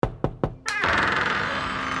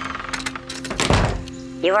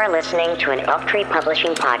You are listening to an Elf Tree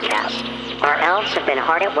Publishing podcast. Our elves have been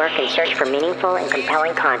hard at work in search for meaningful and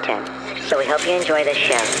compelling content, so we hope you enjoy this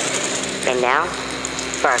show. And now,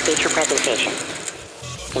 for our feature presentation.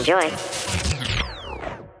 Enjoy.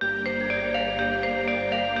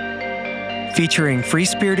 Featuring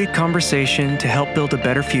free-spirited conversation to help build a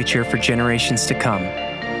better future for generations to come.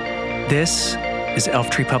 This is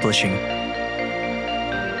Elf Tree Publishing.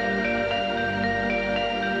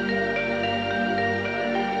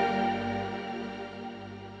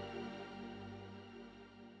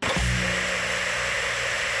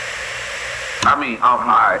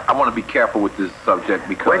 I want to be careful with this subject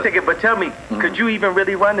because... Wait a second, but tell me, could you even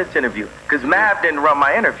really run this interview? Because Mav didn't run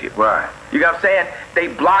my interview. Right. You know what I'm saying? They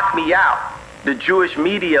blocked me out. The Jewish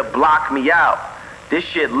media blocked me out. This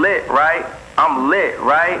shit lit, right? I'm lit,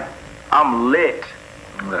 right? I'm lit.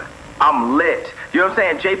 Right. I'm lit. You know what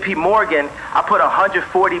I'm saying? JP Morgan, I put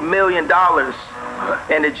 $140 million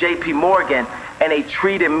into JP Morgan, and they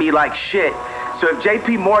treated me like shit. So if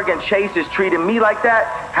JP Morgan Chase is treating me like that,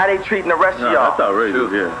 how they treating the rest of y'all? That's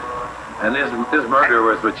outrageous, yeah. And this murder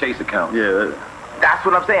was for Chase account. Yeah. That's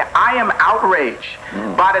what I'm saying. I am outraged.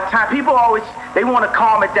 By the time people always, they want to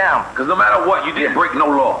calm it down. Because no matter what, you didn't break no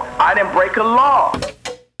law. I didn't break a law.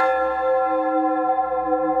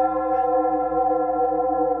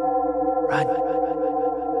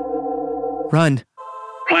 Run.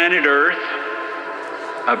 Planet Earth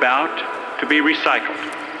about to be recycled.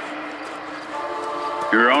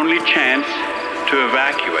 Your only chance to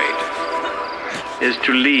evacuate is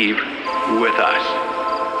to leave with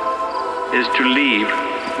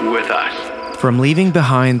us. From leaving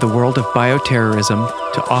behind the world of bioterrorism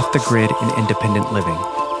to off the grid and independent living.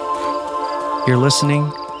 You're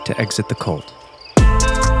listening to Exit the Cult.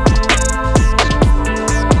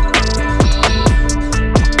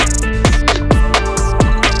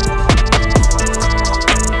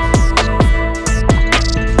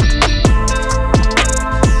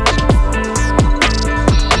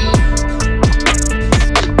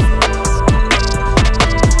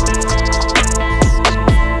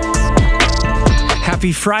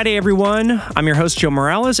 Happy Friday, everyone. I'm your host, Joe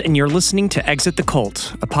Morales, and you're listening to Exit the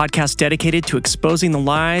Cult, a podcast dedicated to exposing the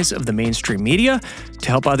lies of the mainstream media to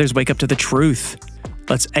help others wake up to the truth.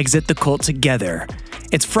 Let's exit the cult together.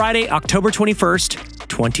 It's Friday, October 21st,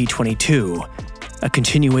 2022, a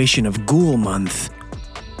continuation of Ghoul Month.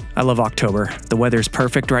 I love October. The weather's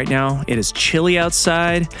perfect right now. It is chilly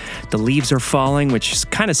outside. The leaves are falling, which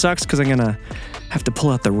kind of sucks because I'm going to have to pull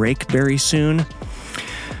out the rake very soon.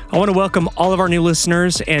 I want to welcome all of our new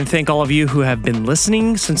listeners and thank all of you who have been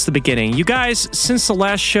listening since the beginning. You guys, since the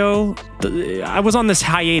last show, I was on this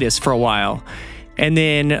hiatus for a while. And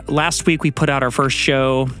then last week we put out our first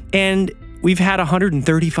show and we've had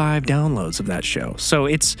 135 downloads of that show. So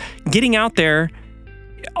it's getting out there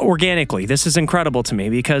organically. This is incredible to me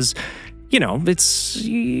because, you know,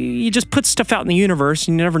 you just put stuff out in the universe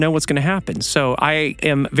and you never know what's going to happen. So I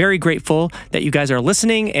am very grateful that you guys are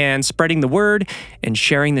listening and spreading the word and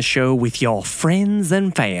sharing the show with y'all friends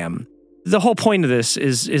and fam. The whole point of this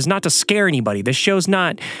is not to scare anybody. This show's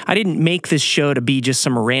not, I didn't make this show to be just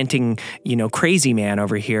some ranting, crazy man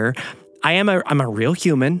over here. I'm a real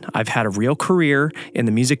human. I've had a real career in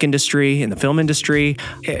the music industry, in the film industry.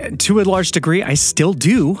 To a large degree, I still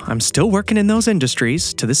do. I'm still working in those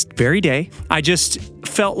industries to this very day. I just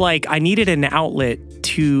felt like I needed an outlet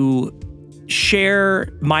to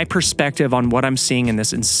share my perspective on what I'm seeing in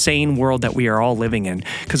this insane world that we are all living in.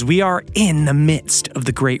 Because we are in the midst of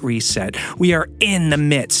the Great Reset. We are in the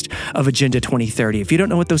midst of Agenda 2030. If you don't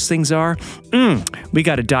know what those things are, we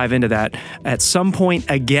got to dive into that at some point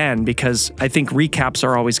again, because I think recaps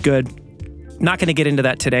are always good. Not going to get into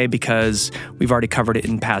that today because we've already covered it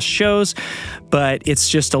in past shows, but it's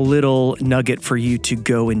just a little nugget for you to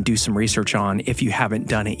go and do some research on if you haven't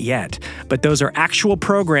done it yet. But those are actual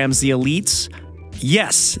programs, the elites.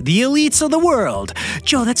 Yes, the elites of the world.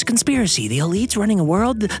 Joe, that's a conspiracy. The elites running a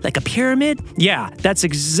world like a pyramid? Yeah, that's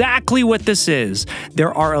exactly what this is.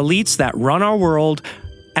 There are elites that run our world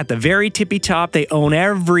at the very tippy top. They own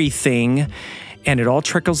everything, and it all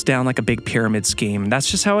trickles down like a big pyramid scheme.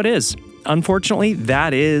 That's just how it is. Unfortunately,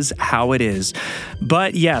 that is how it is.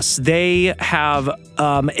 But yes, they have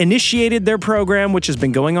initiated their program, which has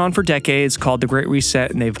been going on for decades, called the Great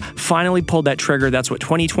Reset, and they've finally pulled that trigger. That's what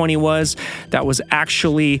 2020 was. That was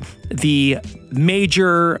actually the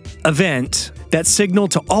major event that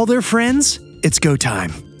signaled to all their friends, it's go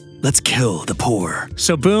time. Let's kill the poor.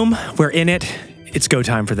 So boom, we're in it. it's go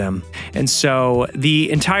time for them. And so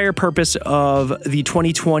the entire purpose of the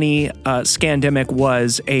 2020 scandemic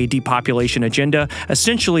was a depopulation agenda,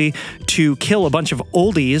 essentially to kill a bunch of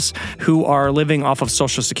oldies who are living off of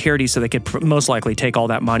Social Security so they could most likely take all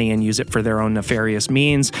that money and use it for their own nefarious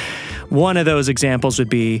means. One of those examples would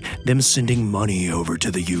be them sending money over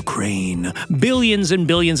to the Ukraine, billions and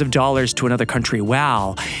billions of dollars to another country.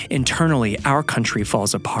 Wow. Internally, our country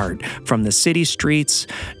falls apart, from the city streets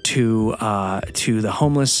to the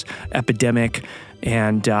homeless epidemic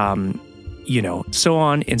and, so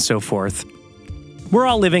on and so forth. We're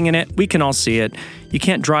all living in it. We can all see it. You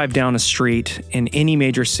can't drive down a street in any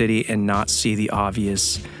major city and not see the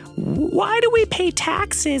obvious. Why do we pay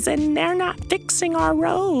taxes and they're not fixing our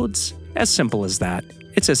roads? As simple as that.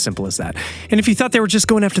 It's as simple as that. And if you thought they were just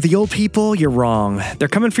going after the old people, you're wrong. They're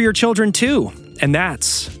coming for your children too. And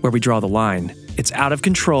that's where we draw the line. It's out of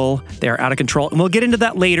control. They are out of control. And we'll get into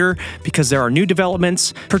that later because there are new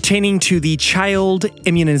developments pertaining to the child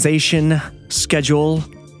immunization schedule.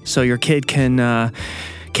 So your kid can't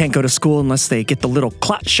go to school unless they get the little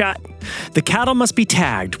clot shot. The cattle must be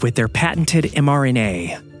tagged with their patented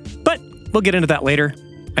mRNA. But we'll get into that later.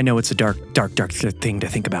 I know it's a dark thing to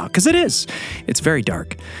think about, because it is. It's very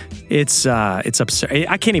dark. It's absurd.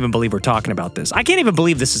 I can't even believe we're talking about this. I can't even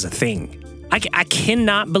believe this is a thing. I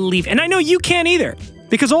cannot believe, and I know you can't either,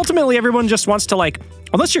 because ultimately everyone just wants to,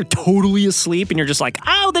 unless you're totally asleep and you're just like,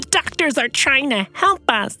 oh, the doctors are trying to help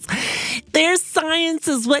us. Their science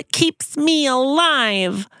is what keeps me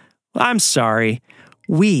alive. I'm sorry.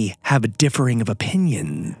 We have a differing of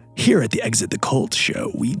opinion. Here at the Exit the Cult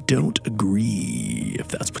show, we don't agree, if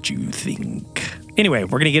that's what you think. Anyway,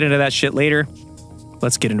 we're going to get into that shit later.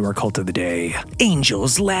 Let's get into our cult of the day.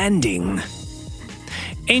 Angel's Landing.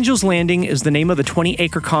 Angel's Landing is the name of the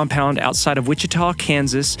 20-acre compound outside of Wichita,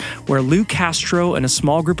 Kansas, where Lou Castro and a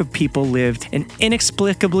small group of people lived an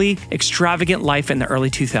inexplicably extravagant life in the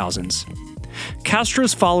early 2000s.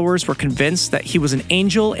 Castro's followers were convinced that he was an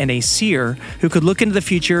angel and a seer who could look into the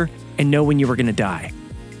future and know when you were going to die.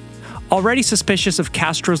 Already suspicious of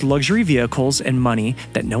Castro's luxury vehicles and money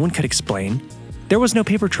that no one could explain, there was no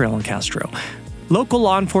paper trail on Castro. Local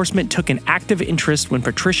law enforcement took an active interest when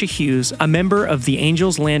Patricia Hughes, a member of the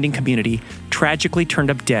Angel's Landing community, tragically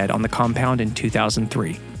turned up dead on the compound in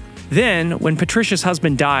 2003. Then, when Patricia's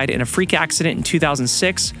husband died in a freak accident in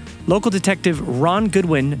 2006, local detective Ron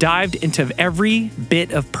Goodwin dived into every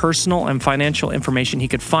bit of personal and financial information he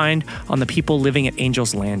could find on the people living at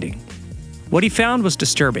Angel's Landing. What he found was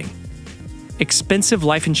disturbing. Expensive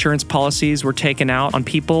life insurance policies were taken out on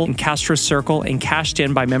people in Castro's circle and cashed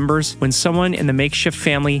in by members when someone in the makeshift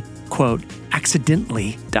family, quote,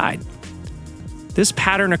 accidentally died. This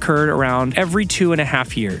pattern occurred around every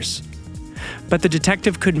 2.5 years. But the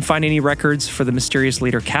detective couldn't find any records for the mysterious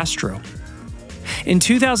leader Castro. In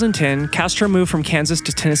 2010, Castro moved from Kansas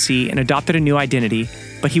to Tennessee and adopted a new identity,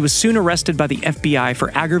 but he was soon arrested by the FBI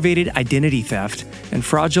for aggravated identity theft and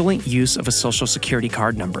fraudulent use of a Social Security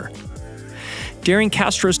card number. During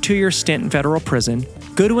Castro's 2-year stint in federal prison,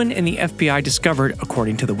 Goodwin and the FBI discovered,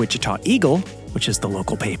 according to the Wichita Eagle, which is the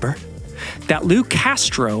local paper, that Lou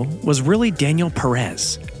Castro was really Daniel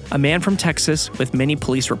Perez, a man from Texas with many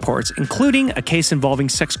police reports, including a case involving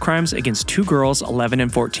sex crimes against 2 girls, 11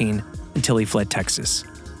 and 14, until he fled Texas.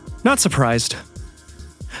 Not surprised.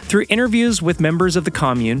 Through interviews with members of the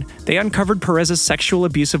commune, they uncovered Perez's sexual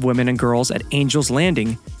abuse of women and girls at Angel's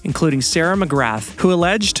Landing, including Sarah McGrath, who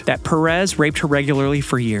alleged that Perez raped her regularly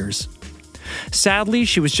for years. Sadly,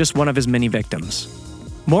 she was just one of his many victims.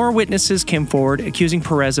 More witnesses came forward accusing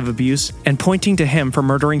Perez of abuse and pointing to him for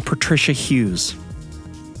murdering Patricia Hughes.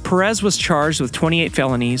 Perez was charged with 28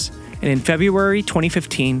 felonies, and in February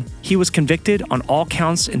 2015, he was convicted on all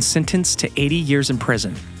counts and sentenced to 80 years in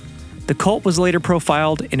prison. The cult was later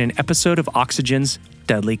profiled in an episode of Oxygen's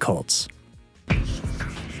Deadly Cults.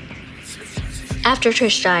 After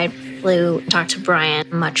Trish died, Lou talked to Brian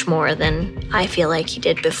much more than I feel like he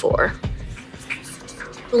did before.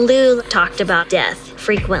 Lou talked about death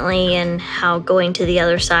frequently and how going to the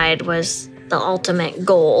other side was the ultimate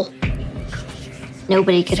goal.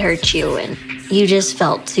 Nobody could hurt you, and you just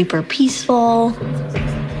felt super peaceful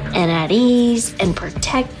and at ease and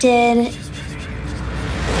protected.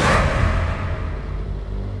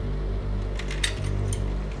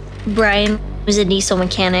 Brian was a diesel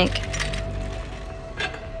mechanic.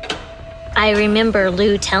 I remember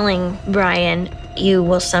Lou telling Brian, you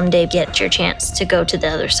will someday get your chance to go to the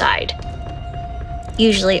other side.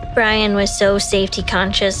 Usually, Brian was so safety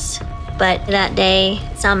conscious, but that day,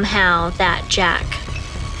 somehow that jack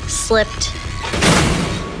slipped.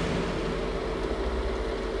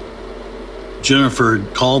 Jennifer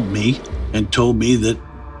called me and told me that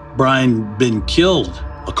Brian been killed.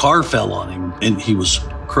 A car fell on him and he was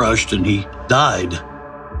crushed and he died.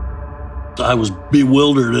 I was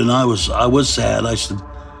bewildered and I was sad. I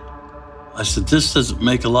said, this doesn't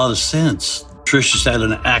make a lot of sense. Trisha's had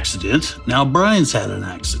an accident. Now Brian's had an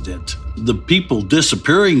accident. The people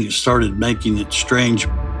disappearing started making it strange.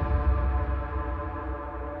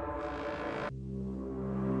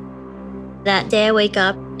 That day I wake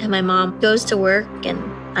up and my mom goes to work and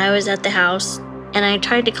I was at the house and I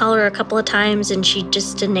tried to call her a couple of times and she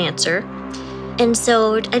just didn't answer. And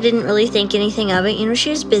so I didn't really think anything of it. You know, she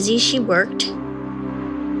was busy, she worked.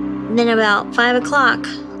 And then about 5 o'clock,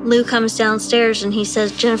 Lou comes downstairs and he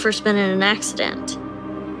says, Jennifer's been in an accident.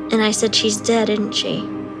 And I said, she's dead, isn't she?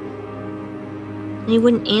 And he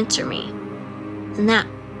wouldn't answer me. And that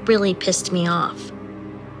really pissed me off.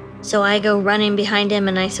 So I go running behind him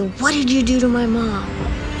and I said, what did you do to my mom?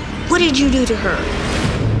 What did you do to her?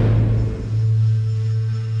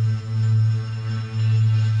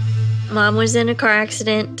 Mom was in a car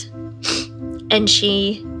accident and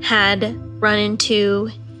she had run into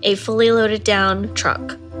a fully loaded down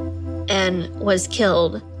truck and was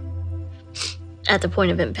killed at the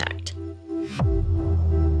point of impact.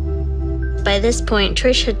 By this point,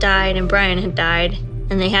 Trish had died and Brian had died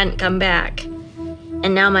and they hadn't come back.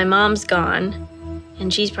 And now my mom's gone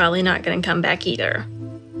and she's probably not going to come back either.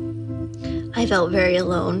 I felt very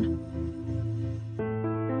alone.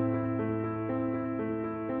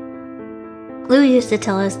 Lou used to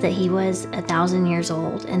tell us that he was 1,000 years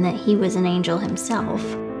old and that he was an angel himself.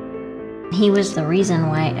 He was the reason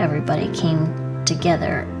why everybody came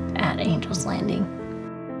together at Angel's Landing.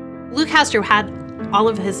 Lou Castro had all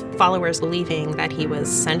of his followers believing that he was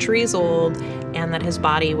centuries old and that his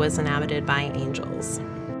body was inhabited by angels.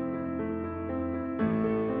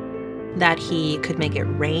 That he could make it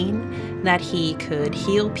rain, that he could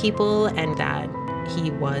heal people, and that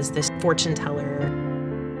he was this fortune teller.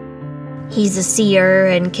 He's a seer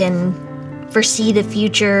and can foresee the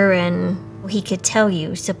future, and he could tell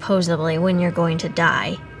you, supposedly, when you're going to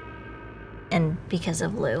die. And because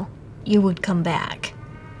of Lou, you would come back.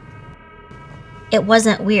 It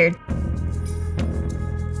wasn't weird.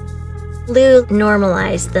 Lou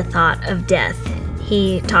normalized the thought of death.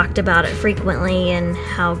 He talked about it frequently and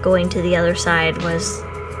how going to the other side was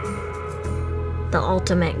the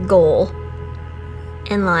ultimate goal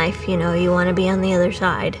in life. You know, you want to be on the other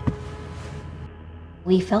side.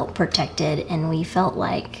 We felt protected and we felt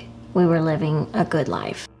like we were living a good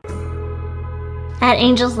life. At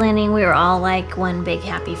Angel's Landing, we were all like one big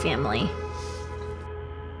happy family.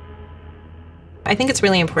 I think it's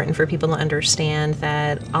really important for people to understand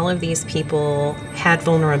that all of these people had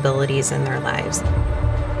vulnerabilities in their lives.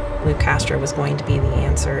 Lou Castro was going to be the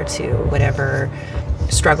answer to whatever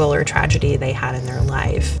struggle or tragedy they had in their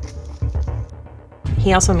life.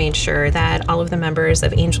 He also made sure that all of the members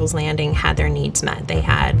of Angel's Landing had their needs met. They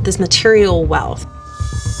had this material wealth.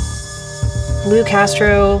 Lou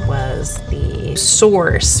Castro was the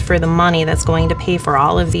source for the money that's going to pay for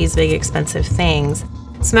all of these big expensive things.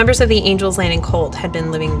 So members of the Angel's Landing cult had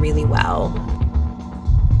been living really well.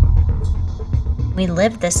 We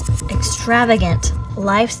lived this extravagant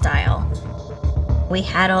lifestyle. We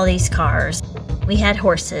had all these cars. We had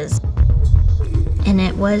horses. And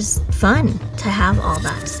it was fun to have all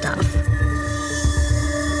that stuff.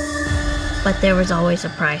 But there was always a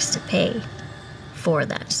price to pay for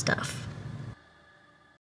that stuff.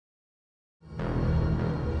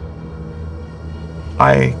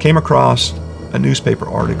 I came across a newspaper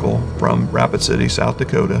article from Rapid City, South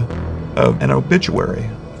Dakota, of an obituary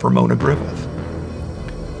for Mona Griffith.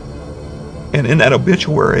 And in that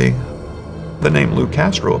obituary, the name Lou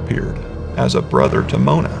Castro appeared as a brother to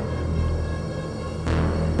Mona.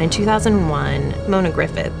 In 2001, Mona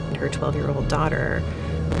Griffith and her 12-year-old daughter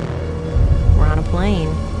were on a plane.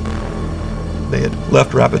 They had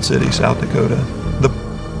left Rapid City, South Dakota. The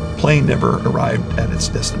plane never arrived at its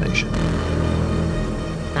destination.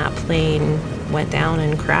 That plane went down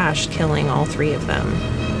and crashed, killing all three of them.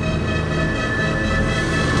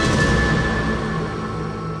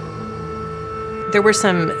 There were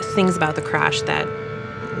some things about the crash that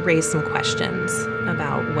raised some questions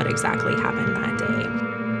about what exactly happened that day.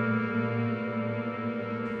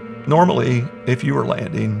 Normally, if you were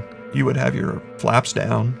landing, you would have your flaps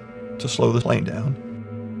down to slow the plane down.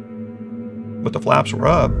 But the flaps were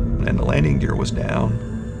up and the landing gear was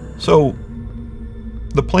down. So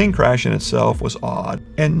the plane crash in itself was odd.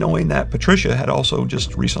 And knowing that Patricia had also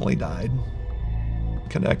just recently died,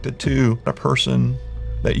 connected to a person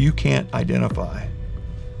that you can't identify.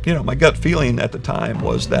 You know, my gut feeling at the time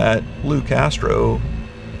was that Lou Castro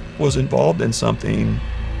was involved in something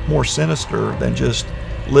more sinister than just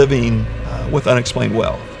living with unexplained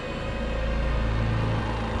wealth.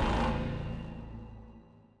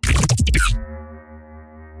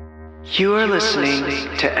 You are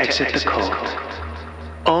listening to Exit the Cult,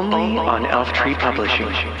 only on Elf Tree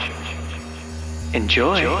Publishing.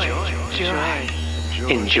 Enjoy.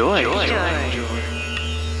 Enjoy.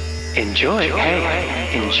 Enjoy.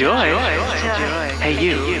 Hey, enjoy. Hey,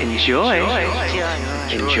 you. Enjoy.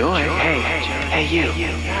 Enjoy. Hey, you.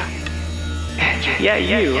 Yeah,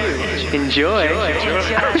 you. Enjoy.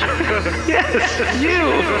 Yes, you.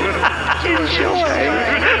 Enjoy.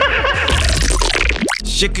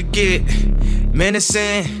 Shit could get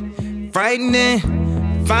menacing, frightening,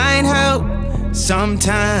 find help.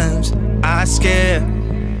 Sometimes I scare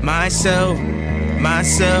myself.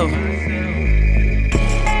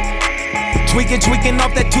 Tweaking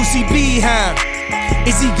off that 2CB, huh?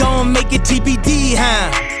 Is he gon' make it TBD,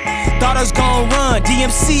 huh? Thought I was gon' run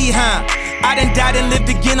DMC, huh? I done died and lived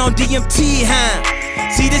again on DMT, huh?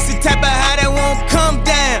 See, this the type of high that won't come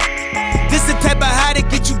down. This the type of high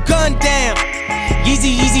that get you gunned down.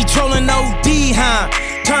 Easy trolling OD, huh?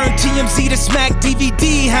 Turn TMZ to smack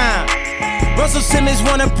DVD, huh? Russell Simmons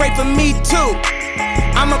wanna pray for me too.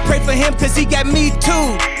 I'ma pray for him cause he got me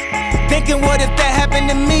too. Thinking what if that happened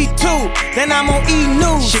to me too? Then I'm on E!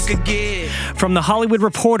 News. From The Hollywood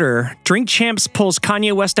Reporter, Drink Champs pulls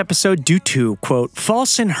Kanye West episode due to, quote,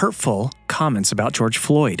 false and hurtful comments about George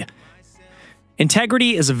Floyd.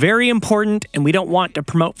 Integrity is very important, and we don't want to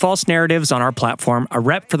promote false narratives on our platform, a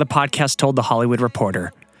rep for the podcast told The Hollywood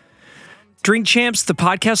Reporter. Drink Champs, the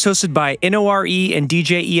podcast hosted by NORE and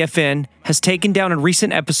DJ EFN, has taken down a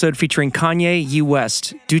recent episode featuring Kanye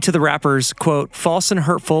West due to the rapper's, quote, false and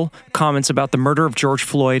hurtful comments about the murder of George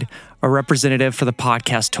Floyd, a representative for the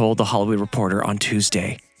podcast told The Hollywood Reporter on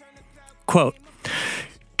Tuesday. Quote,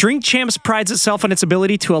 Drink Champs prides itself on its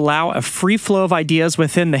ability to allow a free flow of ideas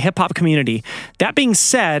within the hip-hop community. That being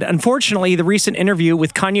said, unfortunately, the recent interview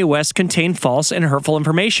with Kanye West contained false and hurtful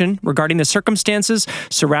information regarding the circumstances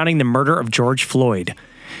surrounding the murder of George Floyd.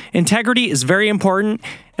 Integrity is very important,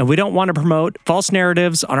 and we don't want to promote false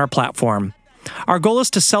narratives on our platform. Our goal is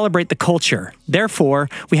to celebrate the culture. Therefore,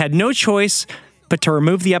 we had no choice but to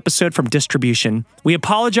remove the episode from distribution. We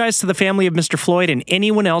apologize to the family of Mr. Floyd and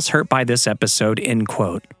anyone else hurt by this episode, end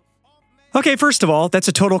quote. Okay, first of all, that's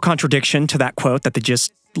a total contradiction to that quote that they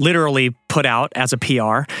just literally put out as a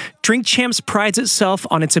PR. Drink Champs prides itself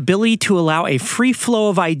on its ability to allow a free flow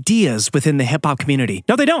of ideas within the hip-hop community.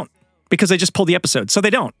 No, they don't, because they just pulled the episode, so they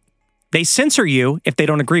don't. They censor you if they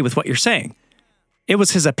don't agree with what you're saying. It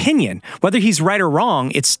was his opinion. Whether he's right or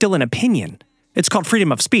wrong, it's still an opinion. It's called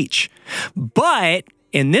freedom of speech. But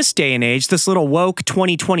in this day and age, this little woke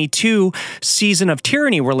 2022 season of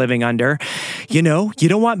tyranny we're living under, you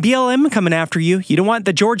don't want BLM coming after you. You don't want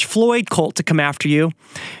the George Floyd cult to come after you.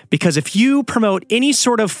 Because if you promote any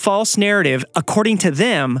sort of false narrative, according to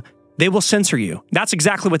them, they will censor you. That's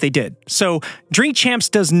exactly what they did. So Drink Champs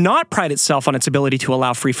does not pride itself on its ability to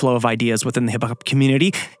allow free flow of ideas within the hip-hop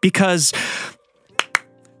community because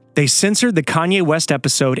they censored the Kanye West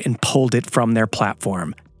episode and pulled it from their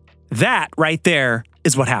platform. That right there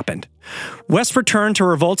is what happened. West returned to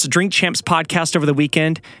Revolt's Drink Champs podcast over the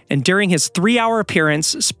weekend, and during his 3-hour appearance,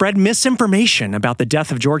 spread misinformation about the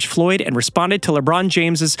death of George Floyd and responded to LeBron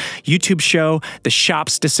James's YouTube show, The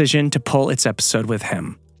Shop's decision to pull its episode with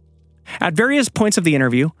him. At various points of the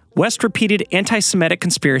interview, West repeated anti-Semitic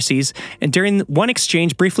conspiracies, and during one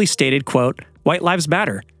exchange briefly stated, quote, "White lives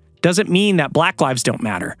matter. Doesn't mean that black lives don't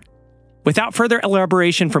matter." Without further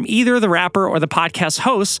elaboration from either the rapper or the podcast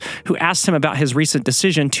hosts, who asked him about his recent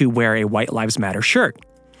decision to wear a White Lives Matter shirt.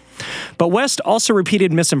 But West also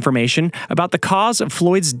repeated misinformation about the cause of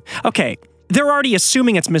Floyd's... Okay, they're already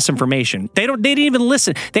assuming it's misinformation. They didn't even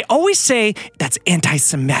listen. They always say that's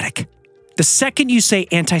anti-Semitic. The second you say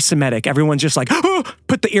anti-Semitic, everyone's just like, oh,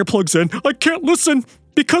 put the earplugs in. I can't listen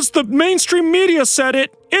because the mainstream media said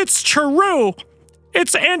it. It's true.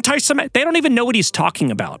 It's anti-Semitic. They don't even know what he's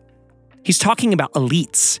talking about. He's talking about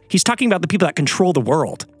elites. He's talking about the people that control the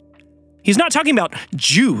world. He's not talking about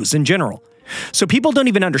Jews in general. So people don't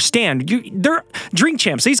even understand. They're Drink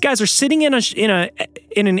Champs. These guys are sitting in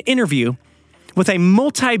an interview with a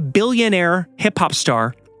multi-billionaire hip-hop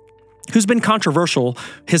star who's been controversial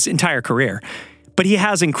his entire career. But he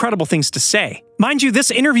has incredible things to say. Mind you,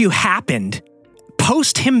 this interview happened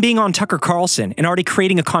post him being on Tucker Carlson and already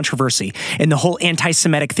creating a controversy and the whole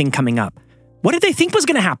anti-Semitic thing coming up. What did they think was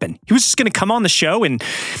going to happen? He was just going to come on the show and,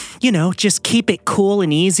 just keep it cool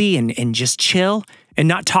and easy and just chill and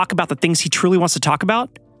not talk about the things he truly wants to talk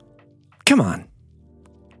about? Come on.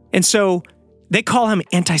 And so they call him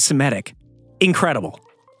anti-Semitic. Incredible.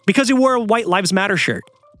 because he wore a White Lives Matter shirt.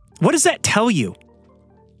 What does that tell you?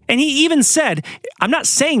 And he even said, I'm not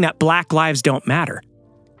saying that black lives don't matter.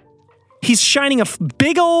 He's shining a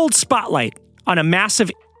big old spotlight on a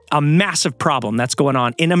massive problem that's going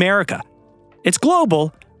on in America. It's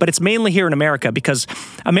global, but it's mainly here in America because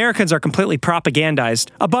Americans are completely propagandized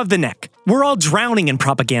above the neck. We're all drowning in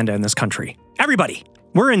propaganda in this country. Everybody.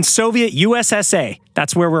 We're in Soviet USSA.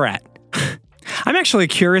 That's where we're at. I'm actually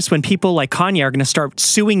curious when people like Kanye are going to start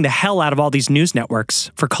suing the hell out of all these news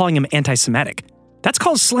networks for calling him anti-Semitic. That's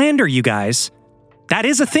called slander, you guys. That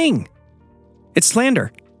is a thing. It's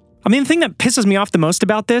slander. I mean, the thing that pisses me off the most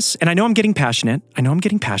about this, and I know I'm getting passionate,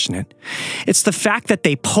 it's the fact that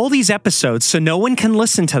they pull these episodes so no one can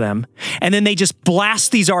listen to them, and then they just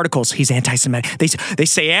blast these articles. He's anti-Semitic. They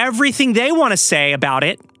say everything they want to say about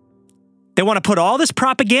it. They want to put all this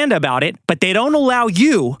propaganda about it, but they don't allow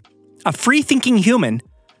you, a free-thinking human,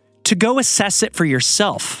 to go assess it for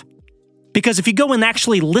yourself. Because if you go and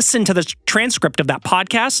actually listen to the transcript of that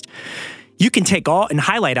podcast, you can take all and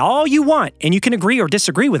highlight all you want, and you can agree or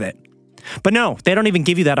disagree with it. But no, they don't even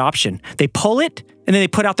give you that option. They pull it, and then they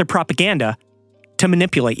put out their propaganda to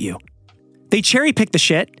manipulate you. They cherry pick the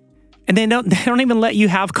shit, and they don't even let you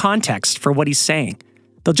have context for what he's saying.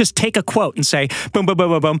 They'll just take a quote and say, boom, boom, boom,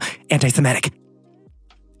 boom, boom, anti-Semitic.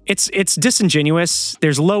 It's disingenuous.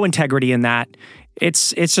 There's low integrity in that.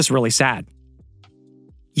 It's just really sad.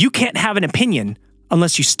 You can't have an opinion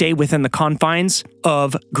unless you stay within the confines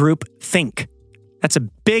of group think. That's a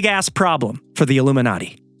big-ass problem for the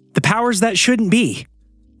Illuminati. The powers that shouldn't be.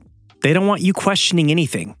 They don't want you questioning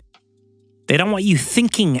anything. They don't want you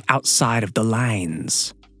thinking outside of the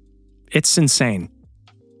lines. It's insane.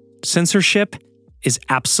 Censorship is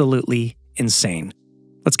absolutely insane.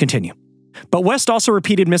 Let's continue. But West also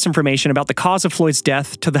repeated misinformation about the cause of Floyd's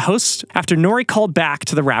death to the host after Nori called back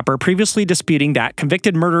to the rapper, previously disputing that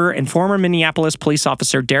convicted murderer and former Minneapolis police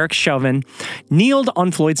officer Derek Chauvin kneeled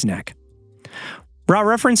on Floyd's neck. While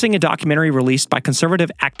referencing a documentary released by conservative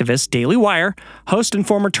activist Daily Wire, host and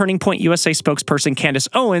former Turning Point USA spokesperson Candace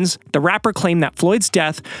Owens, the rapper claimed that Floyd's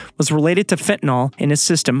death was related to fentanyl in his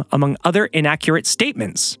system, among other inaccurate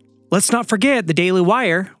statements. Let's not forget the Daily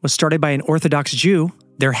Wire was started by an Orthodox Jew,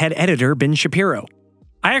 their head editor, Ben Shapiro.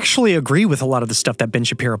 I actually agree with a lot of the stuff that Ben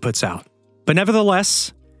Shapiro puts out. But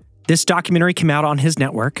nevertheless, this documentary came out on his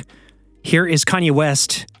network. Here is Kanye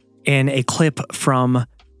West in a clip from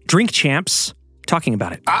Drink Champs talking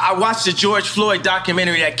about it. I watched the George Floyd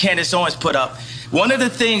documentary that Candace Owens put up. One of the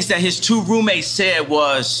things that his two roommates said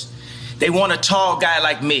was, they want a tall guy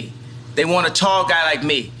like me. They want a tall guy like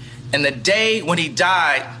me. And the day when he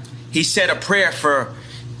died, he said a prayer for,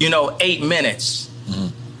 8 minutes. Mm-hmm.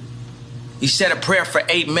 He said a prayer for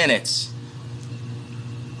 8 minutes.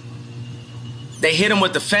 They hit him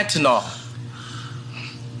with the fentanyl.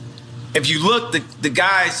 If you look, the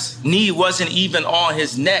guy's knee wasn't even on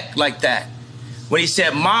his neck like that. When he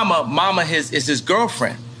said mama is his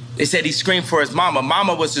girlfriend. They said he screamed for his mama.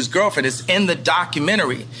 Mama was his girlfriend. It's in the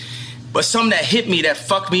documentary. But something that hit me, that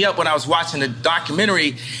fucked me up when I was watching the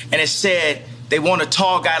documentary, and it said, they want a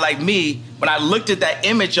tall guy like me. When I looked at that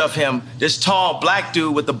image of him, this tall black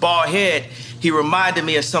dude with the bald head, he reminded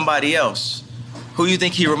me of somebody else. Who do you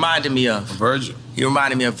think he reminded me of? Virgil. He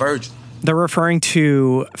reminded me of Virgil. They're referring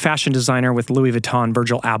to fashion designer with Louis Vuitton,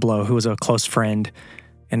 Virgil Abloh, who was a close friend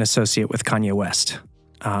and associate with Kanye West.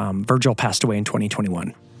 Virgil passed away in 2021.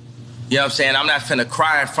 You know what I'm saying? I'm not finna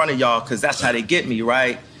cry in front of y'all because that's how they get me,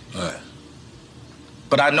 right?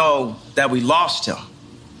 But I know that we lost him.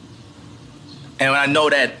 And I know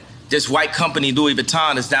that this white company, Louis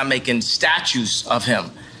Vuitton, is now making statues of him,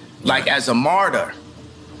 like as a martyr.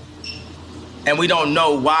 And we don't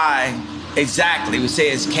know why exactly. We say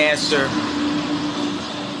it's cancer.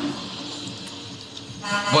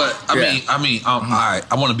 But I mean, all right.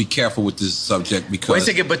 I want to be careful with this subject because. Wait a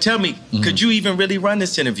second, but tell me, could you even really run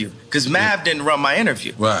this interview? Because Mav didn't run my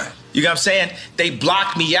interview. Right. You know what I'm saying? They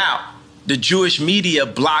blocked me out. The Jewish media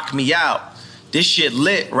blocked me out. This shit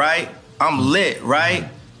lit, right? I'm lit, right?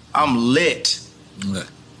 I'm lit.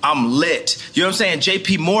 I'm lit. You know what I'm saying?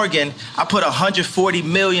 JP Morgan, I put $140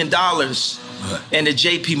 million into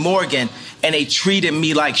JP Morgan, and they treated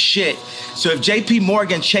me like shit. So if JP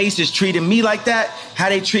Morgan Chase is treating me like that, how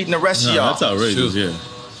they treating the rest of y'all? That's outrageous, yeah.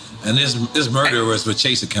 And this murder was for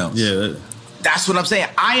Chase accounts. Yeah. That's what I'm saying.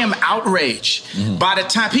 I am outraged. By the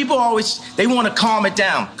time people they want to calm it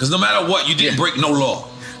down. Because no matter what, you didn't break no law.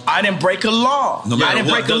 I didn't break a law. No matter I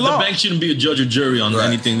didn't break a law. The bank shouldn't be a judge or jury on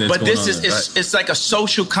anything that's going on. But this is it's like a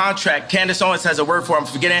social contract. Candace Owens has a word for it, I'm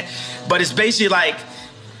forgetting it. But it's basically like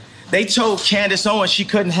they told Candace Owens she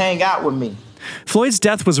couldn't hang out with me. Floyd's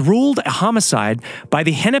death was ruled a homicide by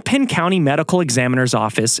the Hennepin County Medical Examiner's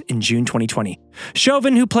Office in June 2020.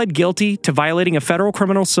 Chauvin, who pled guilty to violating a federal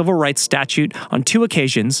criminal civil rights statute on 2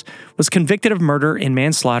 occasions, was convicted of murder and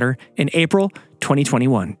manslaughter in April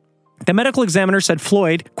 2021. The medical examiner said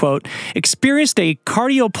Floyd, quote, experienced a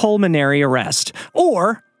cardiopulmonary arrest,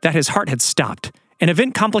 or that his heart had stopped, an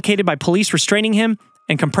event complicated by police restraining him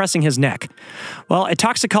and compressing his neck. Well, a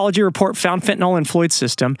toxicology report found fentanyl in Floyd's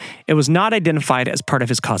system. It was not identified as part of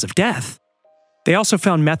his cause of death. They also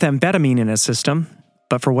found methamphetamine in his system,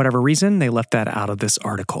 but for whatever reason, they left that out of this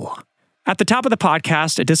article. At the top of the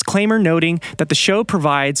podcast, a disclaimer noting that the show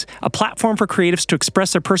provides a platform for creatives to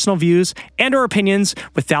express their personal views and or opinions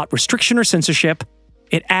without restriction or censorship.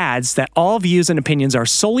 It adds that all views and opinions are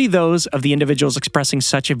solely those of the individuals expressing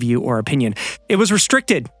such a view or opinion. It was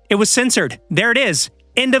restricted. It was censored. There it is.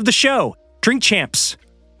 End of the show. Drink Champs.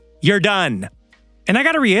 You're done. And I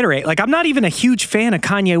got to reiterate, I'm not even a huge fan of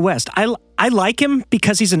Kanye West. I like him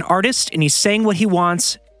because he's an artist and he's saying what he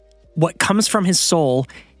wants, what comes from his soul.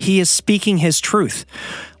 He is speaking his truth.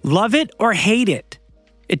 Love it or hate it.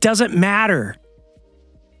 It doesn't matter.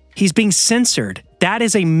 He's being censored. That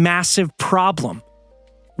is a massive problem.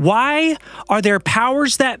 Why are there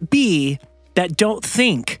powers that be that don't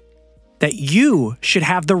think that you should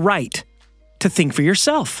have the right to think for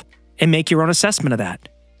yourself and make your own assessment of that?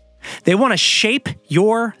 They want to shape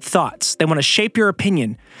your thoughts. They want to shape your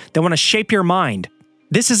opinion. They want to shape your mind.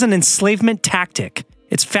 This is an enslavement tactic.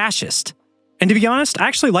 It's fascist. And to be honest, I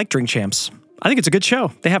actually like Drink Champs. I think it's a good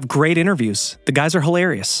show. They have great interviews. The guys are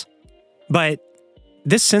hilarious. But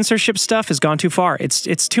this censorship stuff has gone too far.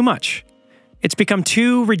 It's too much. It's become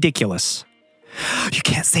too ridiculous. You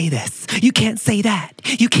can't say this. You can't say that.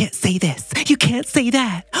 You can't say this. You can't say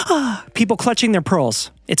that. People clutching their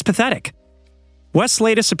pearls. It's pathetic. West's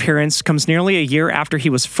latest appearance comes nearly a year after he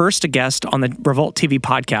was first a guest on the Revolt TV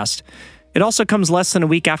podcast. It also comes less than a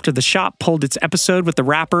week after The Shop pulled its episode with the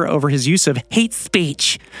rapper over his use of hate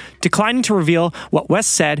speech, declining to reveal what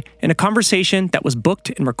West said in a conversation that was booked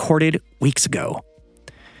and recorded weeks ago.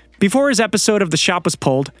 Before his episode of The Shop was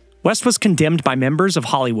pulled, West was condemned by members of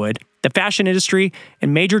Hollywood, the fashion industry,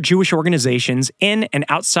 and major Jewish organizations in and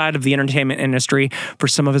outside of the entertainment industry for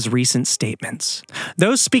some of his recent statements.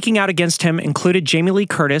 Those speaking out against him included Jamie Lee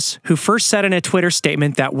Curtis, who first said in a Twitter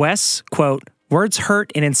statement that West's, quote, words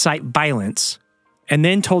hurt and incite violence, and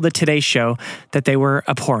then told the Today Show that they were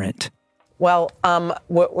abhorrent. Well,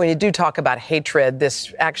 when you do talk about hatred,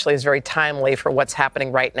 this actually is very timely for what's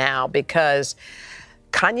happening right now, because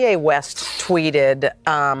Kanye West tweeted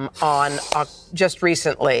on just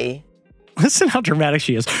recently. Listen how dramatic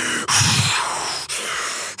she is.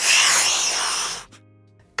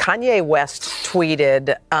 Kanye West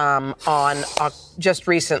tweeted on just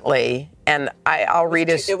recently, and I'll read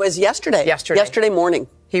his. It was yesterday. Yesterday morning.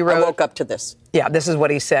 He wrote, I woke up to this. Yeah, this is what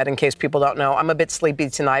he said, in case people don't know. I'm a bit sleepy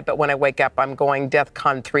tonight, but when I wake up, I'm going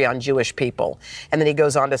DEFCON 3 on Jewish people. And then he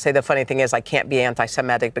goes on to say, the funny thing is I can't be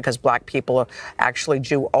anti-Semitic because black people are actually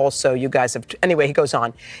Jew also. You guys have... Anyway, he goes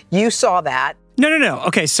on. You saw that. No.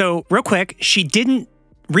 Okay, so real quick, she didn't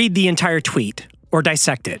read the entire tweet or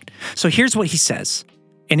dissect it. So here's what he says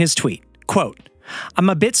in his tweet. Quote, I'm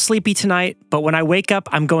a bit sleepy tonight, but when I wake up,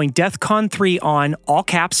 I'm going DEFCON 3 on, all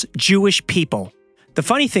caps, Jewish people. The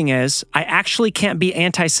funny thing is, I actually can't be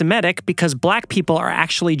anti-Semitic because black people are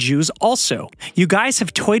actually Jews also. You guys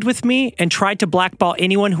have toyed with me and tried to blackball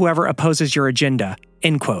anyone who ever opposes your agenda,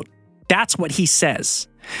 end quote. That's what he says.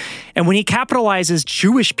 And when he capitalizes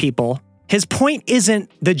Jewish people, his point isn't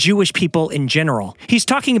the Jewish people in general. He's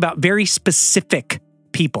talking about very specific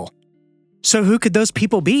people. So who could those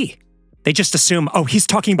people be? They just assume, oh, he's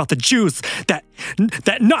talking about the Jews that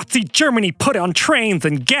Nazi Germany put on trains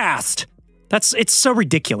and gassed. It's so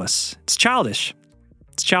ridiculous. It's childish.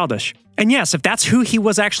 It's childish. And yes, if that's who he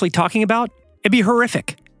was actually talking about, it'd be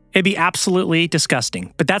horrific. It'd be absolutely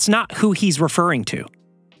disgusting. But that's not who he's referring to.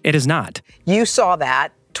 It is not. You saw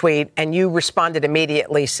that tweet and you responded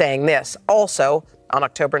immediately saying this. Also, on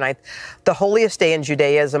October 9th, the holiest day in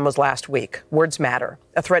Judaism was last week. Words matter.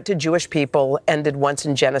 A threat to Jewish people ended once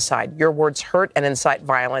in genocide. Your words hurt and incite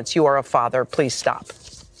violence. You are a father. Please stop.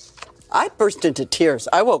 I burst into tears.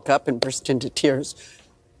 I woke up and burst into tears.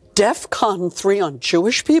 DEFCON 3 on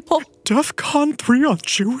Jewish people? DEFCON 3 on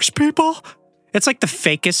Jewish people? It's like the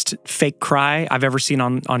fakest fake cry I've ever seen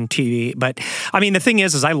on TV. But, I mean, the thing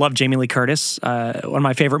is I love Jamie Lee Curtis. One of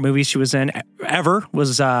my favorite movies she was in ever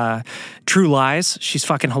was True Lies. She's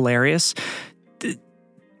fucking hilarious.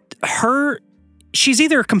 She's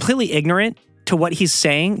either completely ignorant to what he's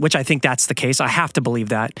saying, which I think that's the case. I have to believe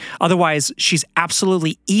that. Otherwise, she's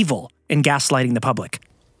absolutely evil in gaslighting the public.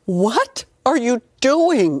 What? are you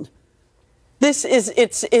doing? It's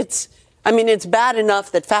bad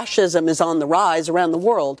enough that fascism is on the rise around the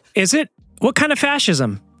world. Is it? What kind of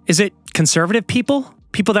fascism? Is it conservative people?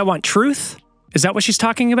 People that want truth? Is that what she's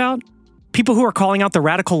talking about? People who are calling out the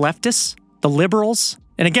radical leftists? The liberals?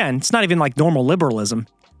 And again, it's not even like normal liberalism.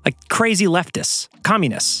 Like crazy leftists,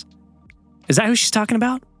 communists. Is that who she's talking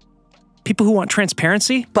about? People who want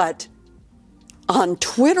transparency? But on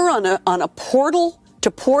Twitter, on a portal, to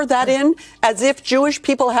pour that in as if Jewish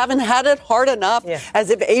people haven't had it hard enough, as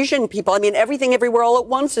if Asian people, Everything Everywhere All at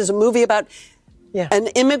Once is a movie about an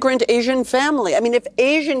immigrant Asian family. If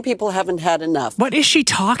Asian people haven't had enough. What is she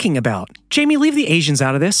talking about? Jamie, leave the Asians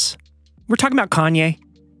out of this. We're talking about Kanye,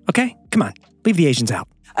 okay? Come on, leave the Asians out.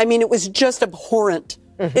 It was just abhorrent.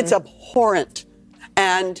 Mm-hmm. It's abhorrent.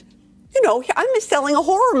 And I'm selling a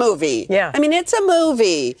horror movie. Yeah. It's a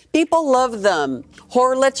movie. People love them.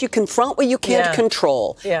 Horror lets you confront what you can't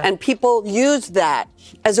control. Yeah. And people use that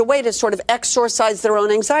as a way to sort of exorcise their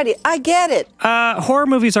own anxiety. I get it. Horror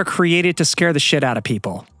movies are created to scare the shit out of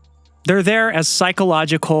people. They're there as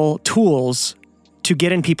psychological tools to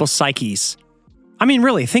get in people's psyches.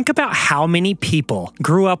 Really, think about how many people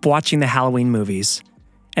grew up watching the Halloween movies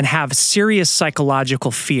and have serious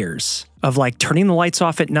psychological fears of turning the lights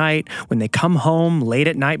off at night when they come home late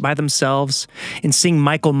at night by themselves and seeing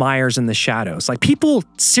Michael Myers in the shadows. People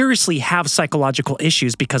seriously have psychological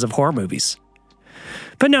issues because of horror movies.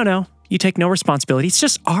 But no, you take no responsibility. It's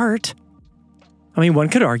just art. One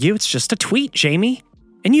could argue it's just a tweet, Jamie,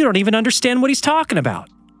 and you don't even understand what he's talking about.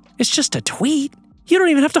 It's just a tweet. You don't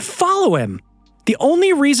even have to follow him. The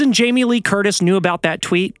only reason Jamie Lee Curtis knew about that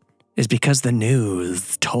tweet is because the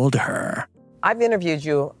news told her. I've interviewed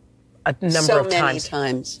you a number of times. So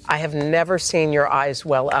many times. I have never seen your eyes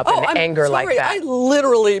well up in anger like that. I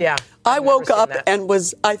literally, I woke up and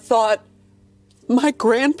I thought, my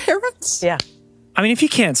grandparents? Yeah. If you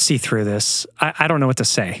can't see through this, I don't know what to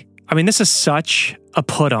say. This is such a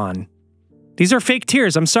put on. These are fake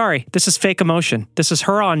tears. I'm sorry. This is fake emotion. This is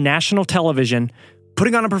her on national television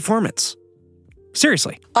putting on a performance.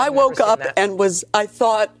 Seriously. I woke up and I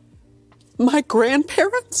thought, my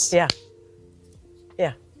grandparents? Yeah.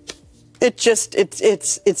 Yeah. It's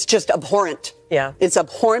just abhorrent. Yeah. It's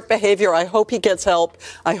abhorrent behavior. I hope he gets help.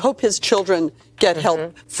 I hope his children get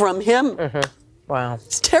help from him. Mm-hmm. Wow.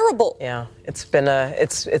 It's terrible. Yeah. It's been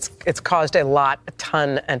it's caused a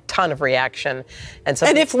ton of reaction. And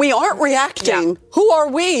if we aren't reacting, who are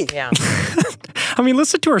we? Yeah.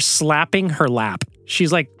 Listen to her slapping her lap.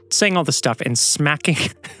 She's saying all this stuff and smacking.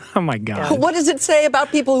 Oh my God. What does it say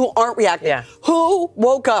about people who aren't reacting? Yeah. Who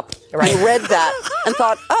woke up and read that and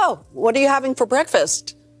thought, oh, what are you having for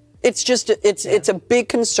breakfast? It's just, it's a big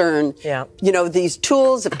concern. Yeah. These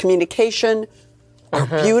tools of communication are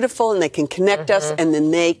beautiful and they can connect us and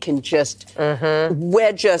then they can just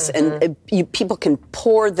wedge us and people can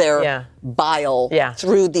pour their bile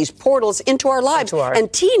through these portals into our lives.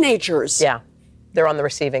 And teenagers. Yeah. They're on the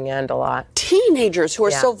receiving end a lot. Teenagers who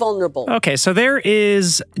are so vulnerable. Okay, so there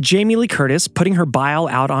is Jamie Lee Curtis putting her bile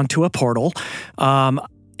out onto a portal. And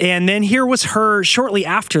then here was her shortly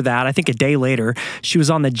after that, I think a day later, she was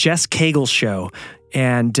on the Jess Cagle show.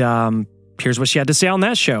 And here's what she had to say on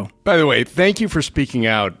that show. By the way, thank you for speaking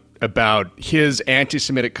out about his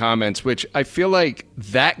anti-Semitic comments, which I feel like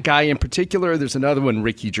that guy in particular, there's another one,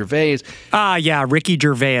 Ricky Gervais. Yeah, Ricky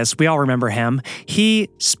Gervais. We all remember him. He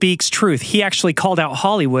speaks truth. He actually called out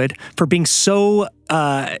Hollywood for being so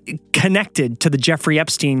connected to the Jeffrey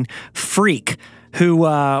Epstein freak who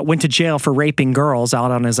went to jail for raping girls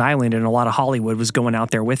out on his island, and a lot of Hollywood was going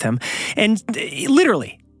out there with him. And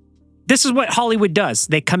literally, this is what Hollywood does.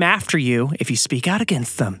 They come after you if you speak out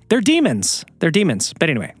against them. They're demons. They're demons. But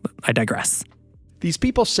anyway, I digress. These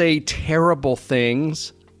people say terrible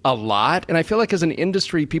things a lot, and I feel like as an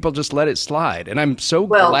industry, people just let it slide. And I'm so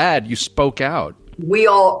glad you spoke out. We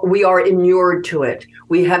are inured to it.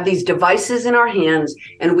 We have these devices in our hands,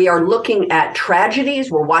 and we are looking at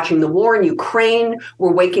tragedies. We're watching the war in Ukraine.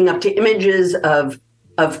 We're waking up to images of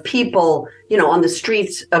people, on the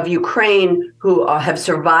streets of Ukraine who have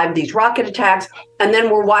survived these rocket attacks. And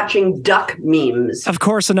then we're watching duck memes. Of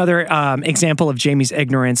course, another example of Jamie's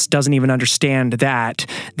ignorance, doesn't even understand that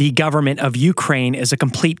the government of Ukraine is a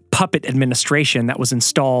complete puppet administration that was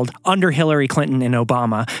installed under Hillary Clinton and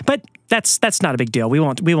Obama. But that's not a big deal. We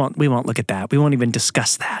won't look at that. We won't even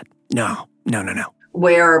discuss that. No.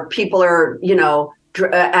 Where people are,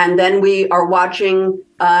 and then we are watching,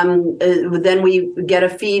 then we get a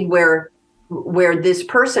feed where this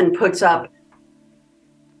person puts up,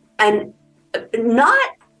 and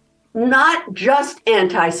not just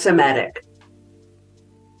anti-Semitic.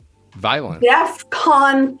 Violent.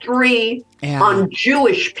 DEFCON 3 on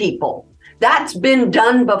Jewish people. That's been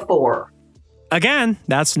done before. Again,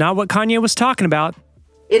 that's not what Kanye was talking about.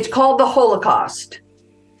 It's called the Holocaust.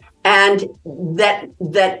 And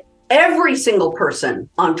that every single person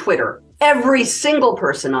on Twitter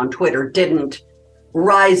didn't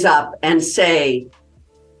rise up and say,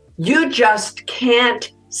 you just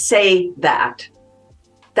can't say that.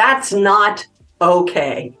 That's not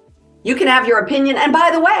okay. You can have your opinion. And by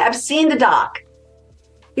the way, I've seen the doc.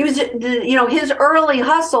 He was, his early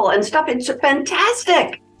hustle and stuff. It's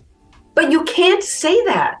fantastic. But you can't say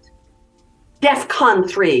that. DEFCON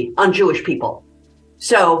 3 on Jewish people.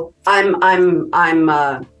 So I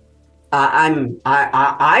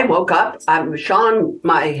woke up. Sean,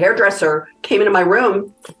 my hairdresser, came into my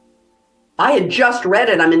room. I had just read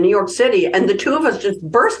it. I'm in New York City, and the two of us just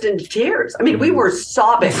burst into tears. I mean, we were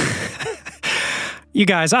sobbing. You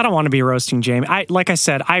guys, I don't want to be roasting Jamie. Like I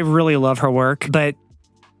said, I really love her work, but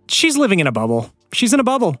she's living in a bubble. She's in a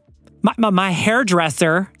bubble. My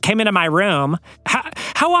hairdresser came into my room.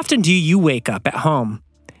 How often do you wake up at home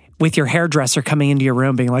with your hairdresser coming into your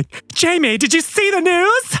room being like, Jamie, did you see the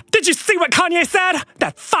news? Did you see what Kanye said?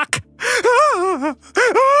 That fuck.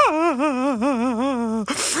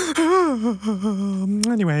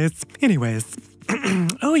 Anyways.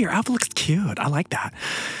 Oh, your outfit looks cute. I like that.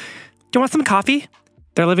 Do you want some coffee?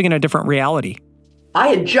 They're living in a different reality. I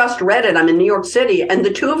had just read it. I'm in New York City, and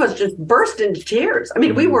the two of us just burst into tears. I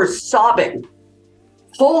mean, we were sobbing,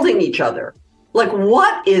 holding each other. Like,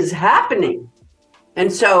 what is happening?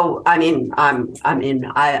 And so, I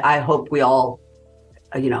hope we all,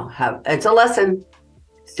 have, it's a lesson.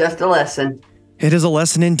 It's just a lesson. It is a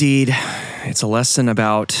lesson indeed. It's a lesson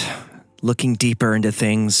about looking deeper into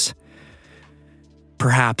things.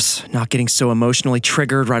 Perhaps not getting so emotionally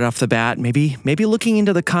triggered right off the bat. Maybe looking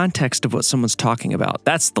into the context of what someone's talking about.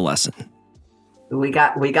 That's the lesson. We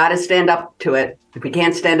got to stand up to it. If we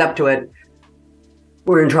can't stand up to it,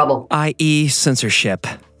 we're in trouble. I.e. censorship.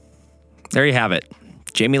 There you have it.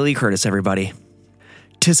 Jamie Lee Curtis, everybody.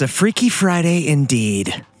 'Tis a Freaky Friday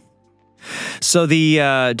indeed. So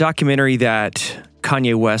the documentary that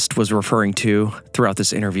Kanye West was referring to throughout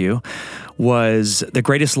this interview was The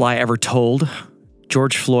Greatest Lie Ever Told,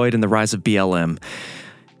 George Floyd and the Rise of BLM.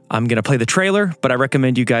 I'm going to play the trailer, but I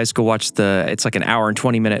recommend you guys go watch it's like an hour and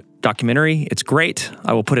 20-minute documentary. It's great.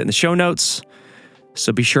 I will put it in the show notes.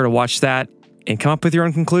 So be sure to watch that and come up with your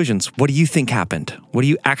own conclusions. What do you think happened? What do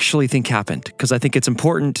you actually think happened? Because I think it's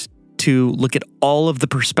important to look at all of the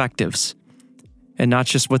perspectives and not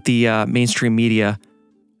just what the mainstream media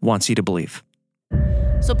wants you to believe.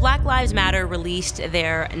 So Black Lives Matter released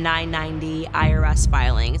their 990 IRS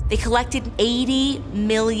filings. They collected $80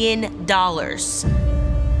 million.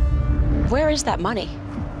 Where is that money?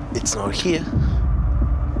 It's not here.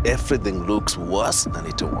 Everything looks worse than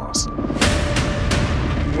it was.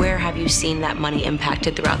 Where have you seen that money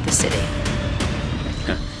impacted throughout the city?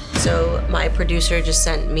 So my producer just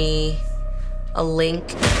sent me a link.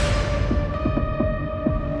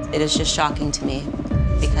 It is just shocking to me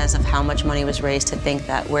because of how much money was raised to think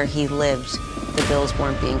that where he lived, the bills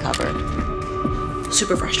weren't being covered.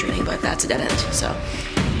 Super frustrating, but that's a dead end, so.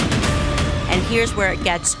 And here's where it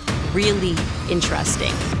gets really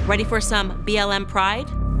interesting. Ready for some BLM pride?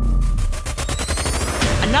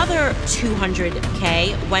 Another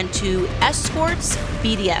 $200K went to escorts,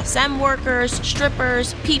 BDSM workers,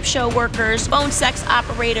 strippers, peep show workers, phone sex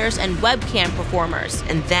operators, and webcam performers.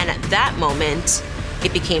 And then at that moment,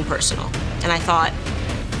 it became personal. And I thought,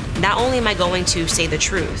 not only am I going to say the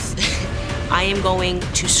truth, I am going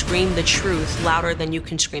to scream the truth louder than you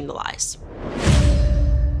can scream the lies.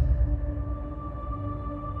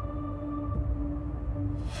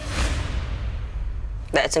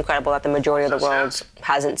 It's incredible that the majority of the world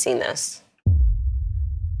hasn't seen this.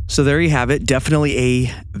 So there you have it. Definitely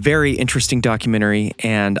a very interesting documentary,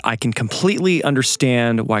 and I can completely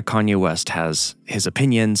understand why Kanye West has his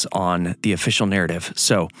opinions on the official narrative.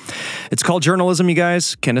 So it's called journalism, you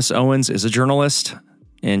guys. Candace Owens is a journalist,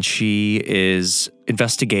 and she is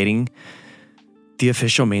investigating the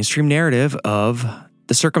official mainstream narrative of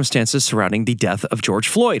the circumstances surrounding the death of George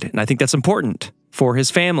Floyd. And I think that's important for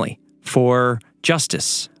his family, for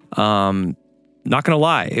justice. Not going to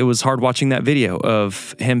lie, it was hard watching that video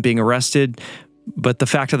of him being arrested, but the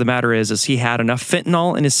fact of the matter is he had enough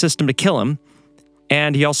fentanyl in his system to kill him,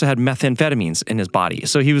 and he also had methamphetamines in his body.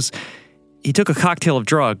 So he took a cocktail of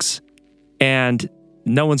drugs, and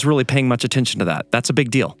no one's really paying much attention to that. That's a big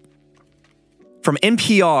deal. From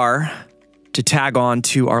NPR, to tag on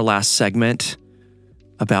to our last segment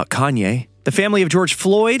about Kanye, the family of George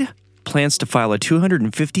Floyd plans to file a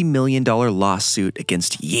 $250 million lawsuit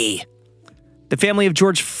against Ye. The family of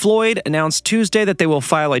George Floyd announced Tuesday that they will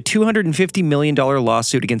file a $250 million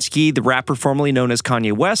lawsuit against Ye, the rapper formerly known as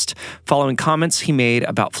Kanye West, following comments he made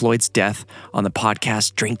about Floyd's death on the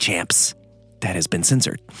podcast Drink Champs. That has been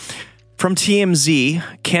censored. From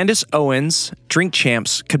TMZ, Candace Owens, Drink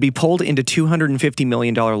Champs, could be pulled into $250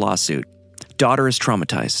 million lawsuit. Daughter is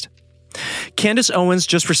traumatized. Candace Owens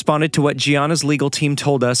just responded to what Gianna's legal team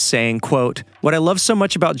told us, saying, quote, "What I love so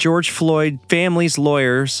much about George Floyd family's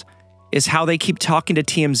lawyers is how they keep talking to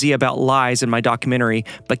TMZ about lies in my documentary,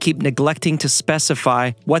 but keep neglecting to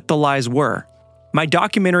specify what the lies were. My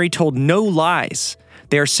documentary told no lies.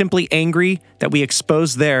 They are simply angry that we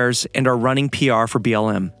exposed theirs and are running PR for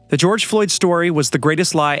BLM. The George Floyd story was the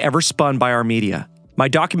greatest lie ever spun by our media. My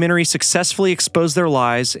documentary successfully exposed their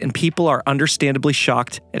lies, and people are understandably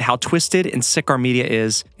shocked at how twisted and sick our media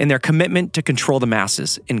is in their commitment to control the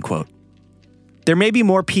masses," end quote. There may be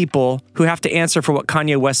more people who have to answer for what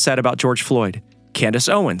Kanye West said about George Floyd. Candace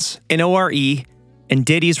Owens, NORE, and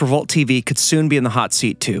Diddy's Revolt TV could soon be in the hot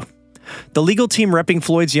seat too. The legal team repping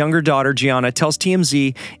Floyd's younger daughter, Gianna, tells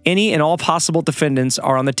TMZ any and all possible defendants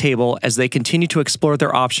are on the table as they continue to explore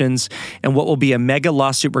their options and what will be a mega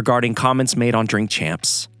lawsuit regarding comments made on Drink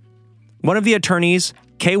Champs. One of the attorneys,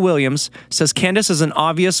 Kay Williams, says Candace is an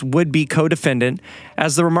obvious would-be co-defendant,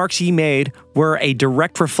 as the remarks he made were a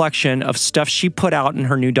direct reflection of stuff she put out in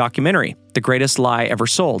her new documentary, The Greatest Lie Ever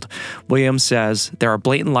Sold. Williams says there are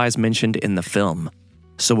blatant lies mentioned in the film.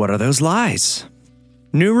 So what are those lies?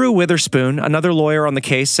 Nuru Witherspoon, another lawyer on the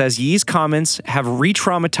case, says Ye's comments have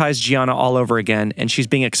re-traumatized Gianna all over again, and she's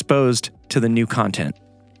being exposed to the new content.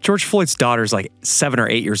 George Floyd's daughter's like 7 or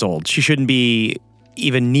 8 years old. She shouldn't be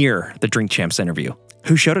even near the Drink Champs interview.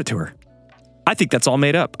 Who showed it to her? I think that's all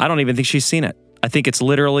made up. I don't even think she's seen it. I think it's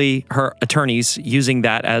literally her attorneys using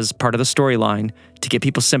that as part of the storyline to get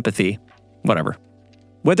people's sympathy. Whatever.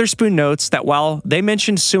 Witherspoon notes that while they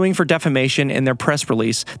mentioned suing for defamation in their press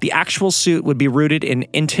release, the actual suit would be rooted in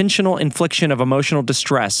intentional infliction of emotional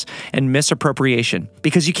distress and misappropriation,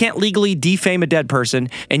 because you can't legally defame a dead person,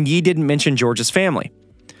 and Ye didn't mention George's family.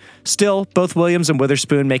 Still, both Williams and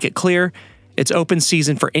Witherspoon make it clear it's open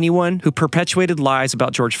season for anyone who perpetuated lies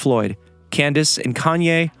about George Floyd. Candace and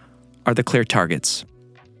Kanye are the clear targets.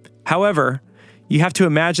 However, you have to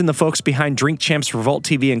imagine the folks behind Drink Champs, Revolt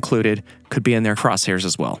TV included, could be in their crosshairs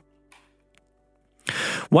as well.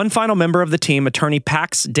 One final member of the team, attorney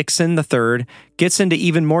Pax Dixon III, gets into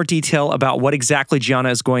even more detail about what exactly Gianna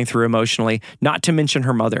is going through emotionally, not to mention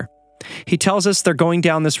her mother. He tells us they're going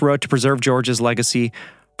down this road to preserve George's legacy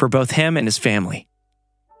for both him and his family.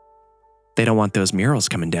 They don't want those murals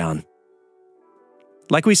coming down.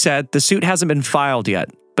 Like we said, the suit hasn't been filed yet,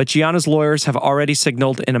 but Gianna's lawyers have already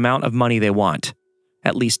signaled an amount of money they want.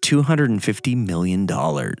 At least $250 million.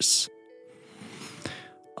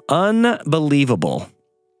 Unbelievable.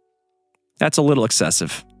 That's a little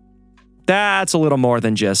excessive. That's a little more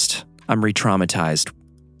than just, I'm re-traumatized.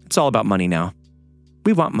 It's all about money now.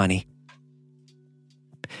 We want money.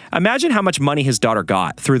 Imagine how much money his daughter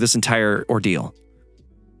got through this entire ordeal.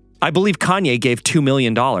 I believe Kanye gave $2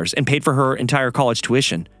 million and paid for her entire college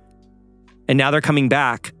tuition. And now they're coming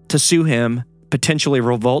back to sue him, potentially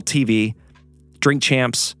Revolt TV, Drink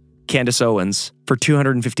Champs, Candace Owens, for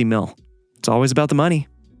 $250 million. It's always about the money.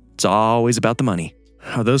 It's always about the money.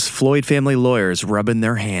 Are those Floyd family lawyers rubbing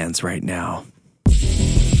their hands right now?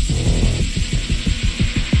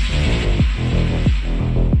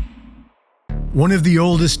 One of the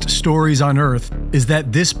oldest stories on Earth is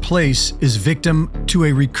that this place is victim to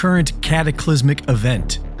a recurrent cataclysmic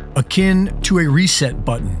event, akin to a reset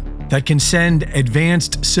button that can send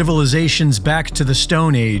advanced civilizations back to the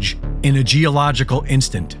Stone Age in a geological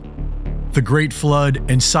instant. The Great Flood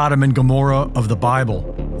and Sodom and Gomorrah of the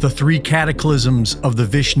Bible, the three cataclysms of the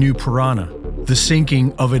Vishnu Purana, the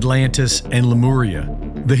sinking of Atlantis and Lemuria.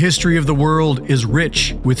 The history of the world is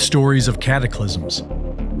rich with stories of cataclysms.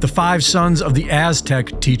 The Five Sons of the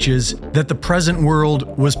Aztec teaches that the present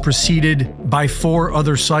world was preceded by 4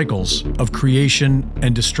 other cycles of creation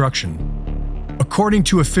and destruction. According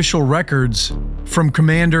to official records from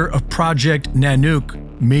commander of Project Nanook,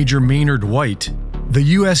 Major Maynard White, the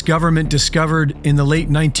U.S. government discovered in the late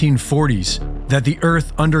 1940s that the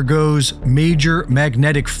Earth undergoes major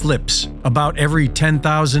magnetic flips about every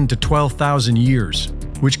 10,000 to 12,000 years,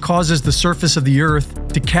 which causes the surface of the Earth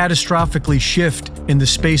to catastrophically shift in the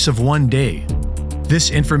space of one day. This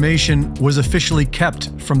information was officially kept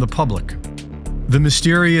from the public. The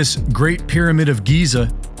mysterious Great Pyramid of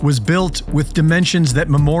Giza was built with dimensions that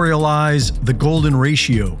memorialize the golden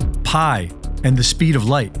ratio, pi, and the speed of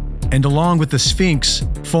light, and along with the Sphinx,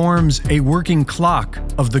 forms a working clock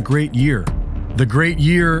of the great year. The Great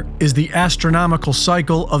Year is the astronomical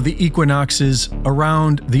cycle of the equinoxes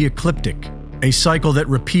around the ecliptic, a cycle that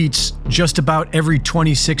repeats just about every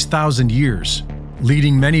 26,000 years,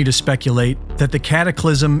 leading many to speculate that the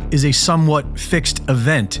cataclysm is a somewhat fixed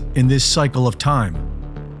event in this cycle of time.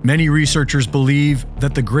 Many researchers believe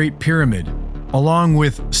that the Great Pyramid, along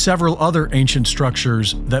with several other ancient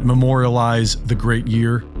structures that memorialize the Great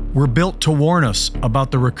Year, were built to warn us about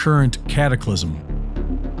the recurrent cataclysm.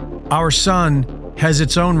 Our sun has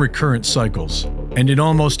its own recurrent cycles, and in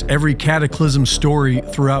almost every cataclysm story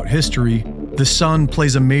throughout history, the sun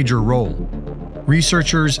plays a major role.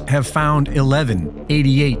 Researchers have found 11,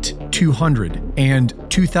 88, 200, and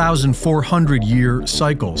 2,400 year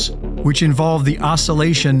cycles, which involve the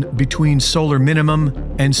oscillation between solar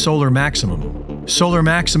minimum and solar maximum. Solar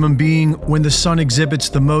maximum being when the sun exhibits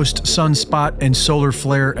the most sunspot and solar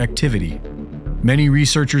flare activity. Many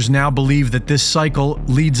researchers now believe that this cycle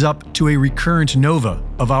leads up to a recurrent nova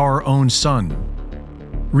of our own sun.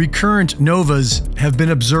 Recurrent novas have been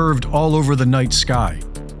observed all over the night sky.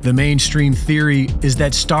 The mainstream theory is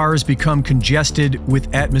that stars become congested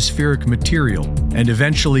with atmospheric material and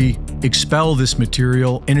eventually expel this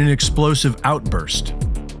material in an explosive outburst.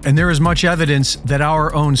 And there is much evidence that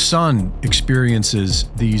our own sun experiences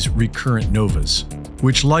these recurrent novas,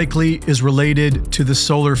 which likely is related to the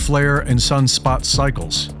solar flare and sunspot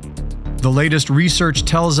cycles. The latest research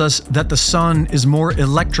tells us that the sun is more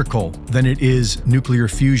electrical than it is nuclear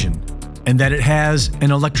fusion, and that it has an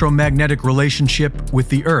electromagnetic relationship with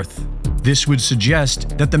the Earth. This would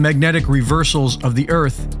suggest that the magnetic reversals of the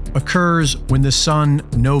Earth occurs when the sun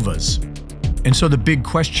novas. And so the big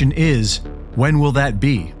question is, when will that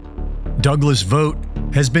be? Douglas Vogt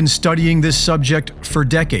has been studying this subject for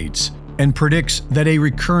decades and predicts that a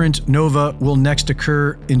recurrent nova will next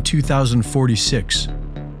occur in 2046.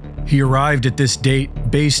 He arrived at this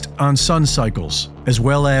date based on sun cycles, as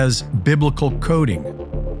well as biblical coding.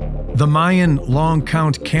 The Mayan long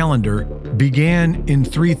count calendar began in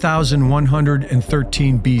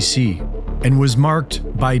 3113 BC and was marked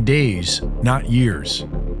by days, not years.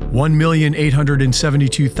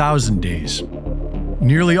 1,872,000 days.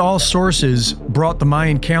 Nearly all sources brought the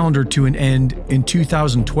Mayan calendar to an end in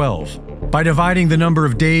 2012 by dividing the number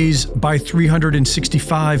of days by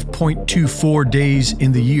 365.24 days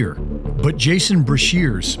in the year. But Jason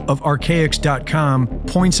Brashears of Archaics.com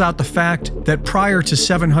points out the fact that prior to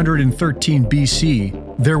 713 BC,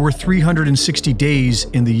 there were 360 days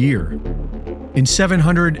in the year. In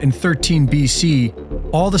 713 BC,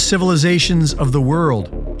 all the civilizations of the world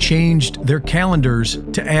changed their calendars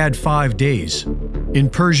to add 5 days. In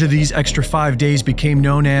Persia, these extra 5 days became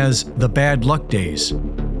known as the bad luck days.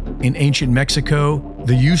 In ancient Mexico,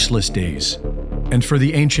 the useless days. And for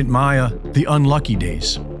the ancient Maya, the unlucky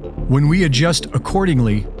days. When we adjust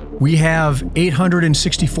accordingly, we have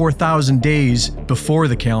 864,000 days before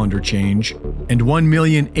the calendar change and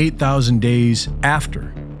 1,008,000 days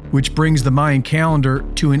after, which brings the Mayan calendar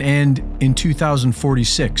to an end in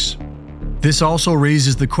 2046. This also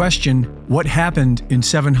raises the question, what happened in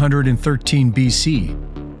 713 BC?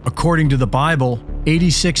 According to the Bible,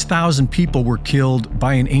 86,000 people were killed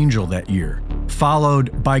by an angel that year,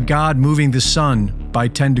 followed by God moving the sun by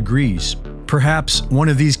 10 degrees. Perhaps one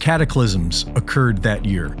of these cataclysms occurred that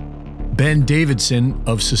year. Ben Davidson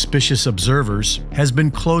of Suspicious Observers has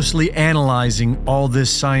been closely analyzing all this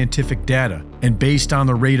scientific data, and based on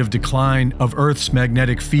the rate of decline of Earth's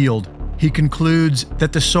magnetic field, he concludes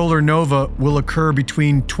that the solar nova will occur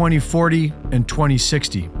between 2040 and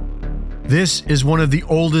 2060. This is one of the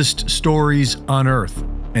oldest stories on Earth,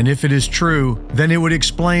 and if it is true, then it would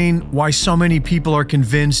explain why so many people are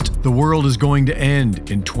convinced the world is going to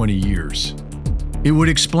end in 20 years. It would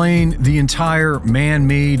explain the entire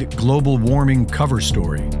man-made global warming cover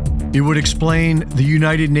story. It would explain the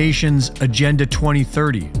United Nations Agenda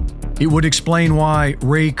 2030. It would explain why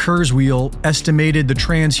Ray Kurzweil estimated the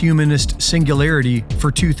transhumanist singularity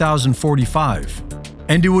for 2045.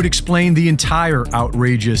 And it would explain the entire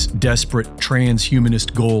outrageous, desperate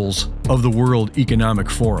transhumanist goals of the World Economic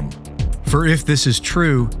Forum. For if this is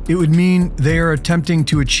true, it would mean they are attempting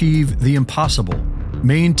to achieve the impossible,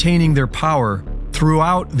 maintaining their power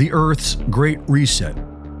throughout the Earth's Great Reset.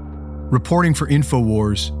 Reporting for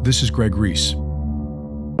InfoWars, this is Greg Reese.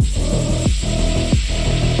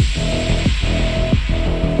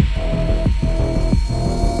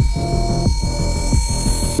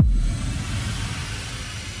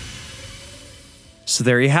 So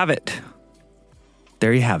there you have it.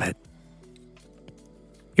 There you have it.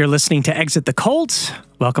 You're listening to Exit the Cult.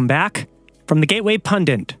 Welcome back. From the Gateway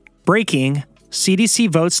Pundit, breaking CDC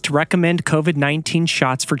votes to recommend COVID-19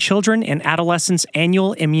 shots for children and adolescents'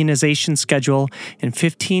 annual immunization schedule in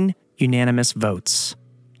 15 unanimous votes.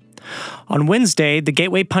 On Wednesday, the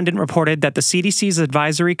Gateway Pundit reported that the CDC's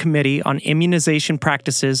Advisory Committee on Immunization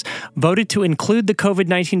Practices voted to include the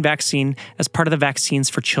COVID-19 vaccine as part of the Vaccines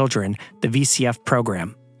for Children, the VCF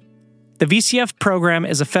program. The VCF program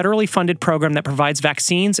is a federally funded program that provides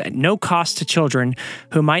vaccines at no cost to children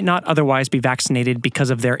who might not otherwise be vaccinated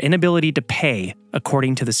because of their inability to pay,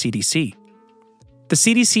 according to the CDC. The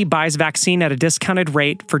CDC buys vaccine at a discounted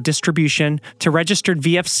rate for distribution to registered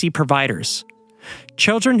VFC providers.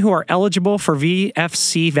 Children who are eligible for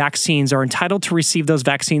VFC vaccines are entitled to receive those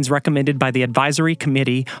vaccines recommended by the Advisory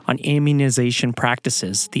Committee on Immunization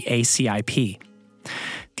Practices, the ACIP.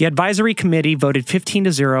 The Advisory Committee voted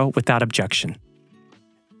 15-0 without objection.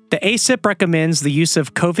 The ACIP recommends the use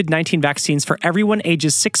of COVID-19 vaccines for everyone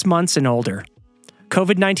ages 6 months and older.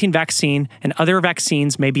 COVID-19 vaccine and other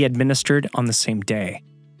vaccines may be administered on the same day.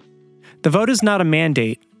 The vote is not a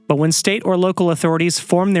mandate, but when state or local authorities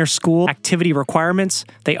form their school activity requirements,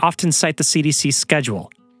 they often cite the CDC schedule.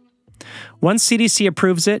 Once CDC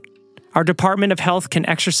approves it, our Department of Health can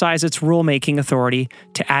exercise its rulemaking authority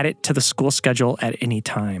to add it to the school schedule at any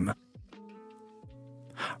time.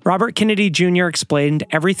 Robert Kennedy Jr. explained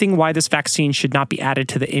everything why this vaccine should not be added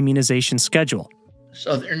to the immunization schedule.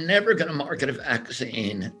 So they're never going to market a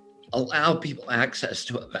vaccine, allow people access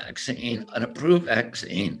to a vaccine, an approved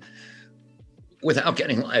vaccine, without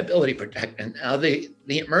getting liability protection. Now, the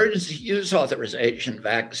emergency use authorization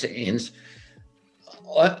vaccines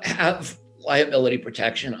have liability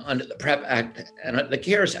protection under the PrEP Act and the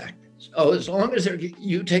CARES Act. So as long as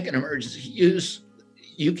you take an emergency use,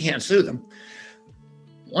 you can't sue them.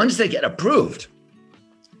 Once they get approved,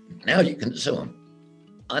 now you can sue them,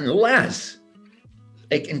 unless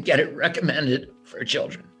they can get it recommended for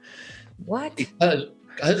children. What?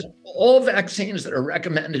 Because all vaccines that are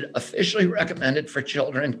recommended, officially recommended for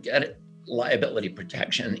children, get liability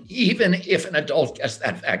protection, even if an adult gets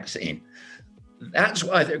that vaccine. That's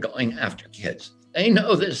why they're going after kids. They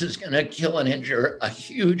know this is going to kill and injure a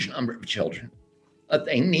huge number of children, but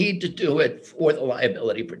they need to do it for the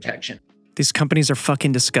liability protection. These companies are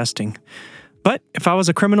fucking disgusting. But if I was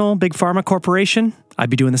a criminal big pharma corporation, I'd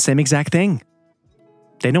be doing the same exact thing.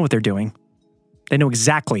 They know what they're doing. They know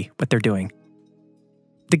exactly what they're doing.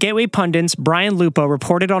 The Gateway Pundit's Brian Lupo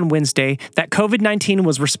reported on Wednesday that COVID-19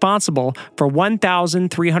 was responsible for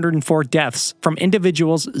 1,304 deaths from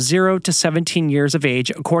individuals 0 to 17 years of age,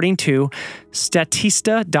 according to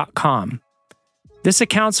Statista.com. This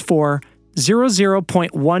accounts for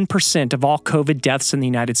 0.1% of all COVID deaths in the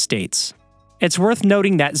United States. It's worth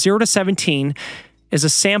noting that 0 to 17 is a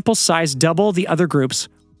sample size double the other groups,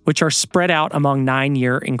 which are spread out among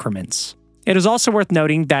 9-year increments. It is also worth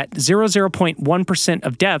noting that 0.1%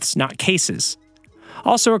 of deaths, not cases.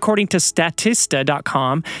 Also, according to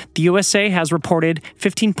Statista.com, the USA has reported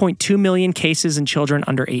 15.2 million cases in children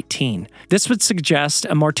under 18. This would suggest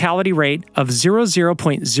a mortality rate of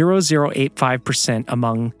 0.0085%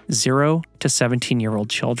 among 0 to 17-year-old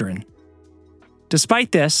children.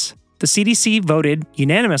 Despite this, the CDC voted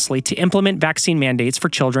unanimously to implement vaccine mandates for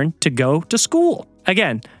children to go to school.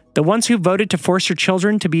 Again, the ones who voted to force your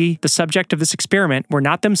children to be the subject of this experiment were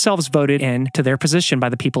not themselves voted in to their position by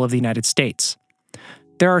the people of the United States.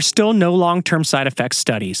 There are still no long-term side effects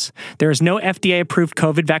studies. There is no FDA-approved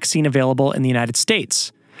COVID vaccine available in the United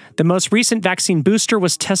States. The most recent vaccine booster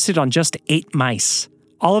was tested on just 8 mice.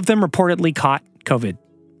 All of them reportedly caught COVID.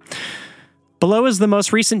 Below is the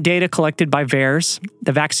most recent data collected by VAERS,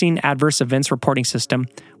 the Vaccine Adverse Events Reporting System,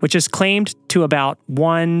 which is claimed to about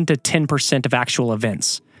 1 to 10% of actual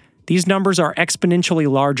events. These numbers are exponentially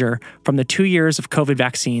larger from the 2 years of COVID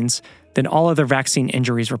vaccines than all other vaccine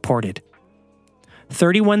injuries reported.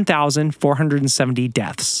 31,470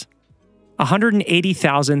 deaths,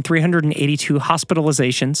 180,382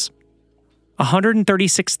 hospitalizations,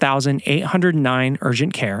 136,809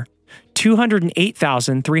 urgent care,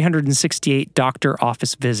 208,368 doctor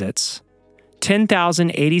office visits,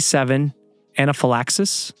 10,087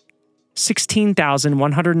 anaphylaxis,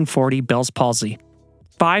 16,140 Bell's palsy,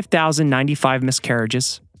 5,095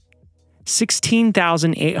 miscarriages,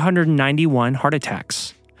 16,891 heart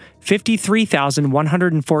attacks,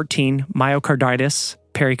 53,114 myocarditis,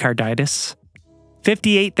 pericarditis,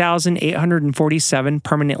 58,847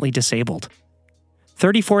 permanently disabled,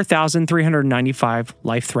 34,395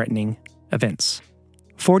 life-threatening events,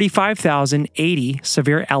 45,080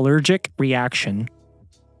 severe allergic reaction,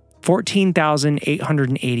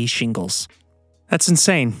 14,880 shingles. That's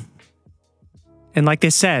insane. And like they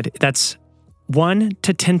said, that's 1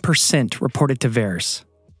 to 10% reported to VAERS.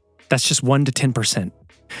 That's just 1 to 10%.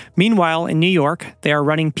 Meanwhile, in New York, they are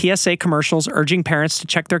running PSA commercials urging parents to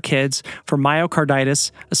check their kids for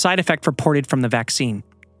myocarditis, a side effect reported from the vaccine.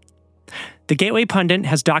 The Gateway Pundit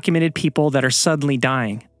has documented people that are suddenly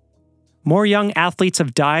dying. More young athletes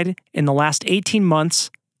have died in the last 18 months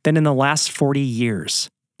than in the last 40 years.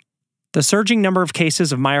 The surging number of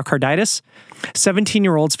cases of myocarditis,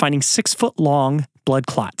 17-year-olds finding 6-foot-long blood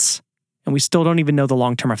clots, and we still don't even know the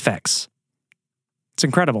long-term effects. It's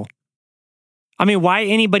incredible. I mean, why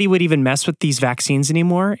anybody would even mess with these vaccines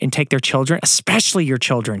anymore and take their children, especially your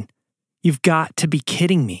children? You've got to be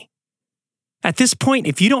kidding me. At this point,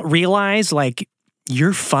 if you don't realize, like,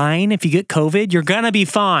 you're fine if you get COVID, you're gonna be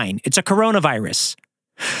fine. It's a coronavirus.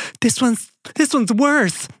 This one's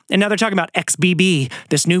worse. And now they're talking about XBB,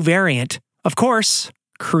 this new variant. Of course,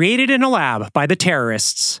 created in a lab by the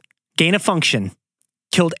terrorists. Gain of function.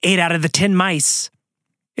 Killed 8 out of the 10 mice.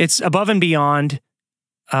 It's above and beyond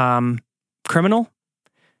criminal.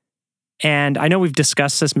 And I know we've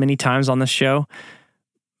discussed this many times on this show.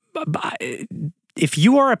 If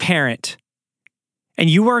you are a parent and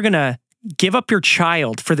you are going to give up your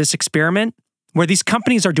child for this experiment where these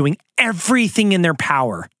companies are doing everything in their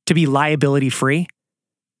power to be liability free,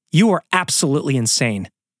 you are absolutely insane.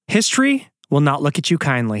 History will not look at you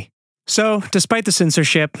kindly. So, despite the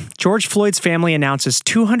censorship, George Floyd's family announces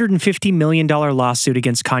 $250 million lawsuit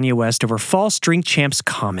against Kanye West over false Drink Champs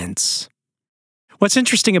comments. What's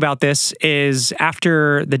interesting about this is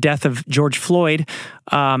after the death of George Floyd,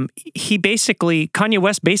 Kanye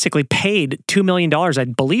West basically paid $2 million, I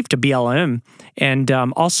believe, to BLM, and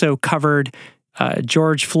also covered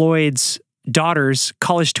George Floyd's daughter's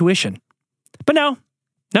college tuition. But no,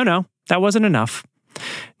 that wasn't enough.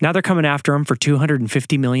 Now they're coming after him for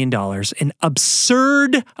 $250 million, an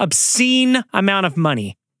absurd, obscene amount of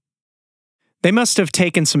money. They must have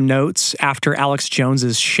taken some notes after Alex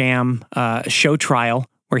Jones's sham show trial,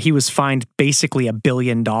 where he was fined basically $1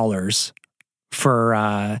 billion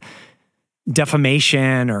for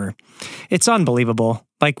defamation. It's unbelievable.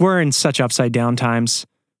 Like, we're in such upside down times.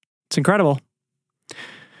 It's incredible.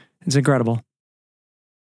 It's incredible.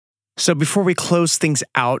 So before we close things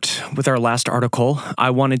out with our last article, I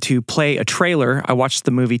wanted to play a trailer. I watched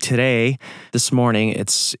the movie this morning.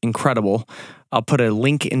 It's incredible. I'll put a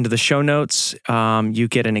link into the show notes. You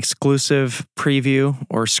get an exclusive preview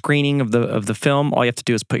or screening of the film. All you have to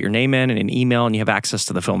do is put your name in and an email, and you have access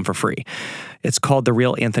to the film for free. It's called The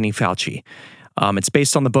Real Anthony Fauci. It's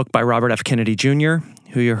based on the book by Robert F. Kennedy Jr.,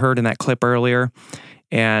 who you heard in that clip earlier.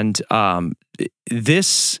 And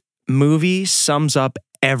this movie sums up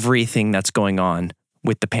everything that's going on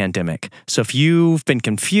with the pandemic. So if you've been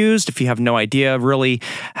confused, if you have no idea really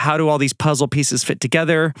how do all these puzzle pieces fit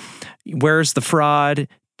together, where's the fraud,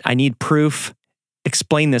 I need proof,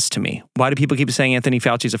 explain this to me. Why do people keep saying Anthony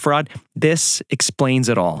Fauci's a fraud? This explains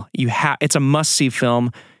it all. It's a must-see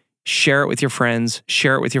film. Share it with your friends,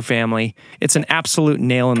 share it with your family. It's an absolute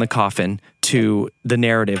nail in the coffin to the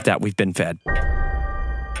narrative that we've been fed.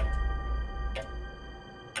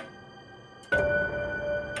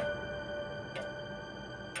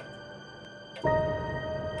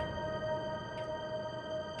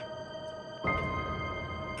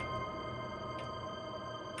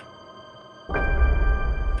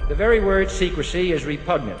 The very word secrecy is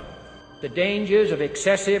repugnant. The dangers of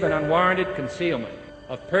excessive and unwarranted concealment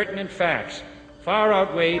of pertinent facts far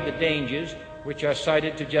outweigh the dangers which are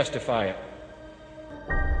cited to justify it.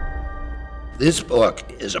 This book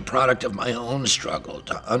is a product of my own struggle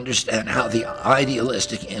to understand how the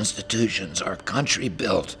idealistic institutions our country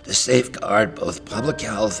built to safeguard both public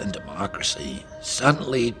health and democracy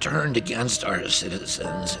suddenly turned against our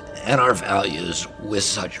citizens and our values with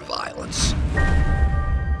such violence.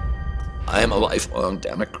 I am a lifelong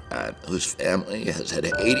Democrat whose family has had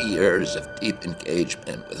 80 years of deep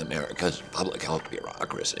engagement with America's public health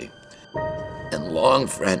bureaucracy and long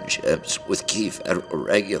friendships with key federal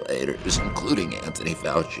regulators, including Anthony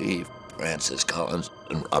Fauci, Francis Collins,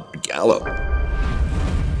 and Robert Gallo.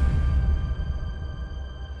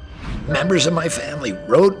 Members of my family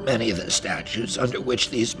wrote many of the statutes under which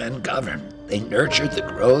these men govern. They nurtured the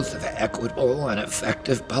growth of equitable and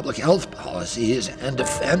effective public health policies and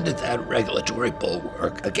defended that regulatory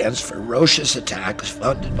bulwark against ferocious attacks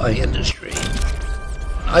funded by industry.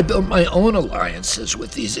 I built my own alliances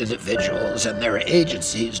with these individuals and their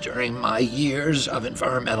agencies during my years of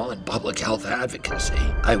environmental and public health advocacy.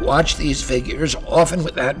 I watched these figures, often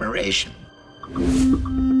with admiration.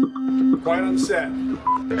 Quiet on set.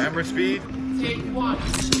 Camera speed. Take one.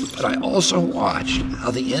 But I also watched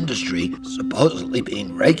how the industry, supposedly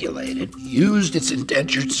being regulated, used its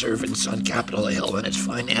indentured servants on Capitol Hill and its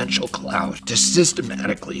financial clout to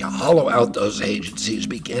systematically hollow out those agencies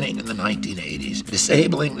beginning in the 1980s,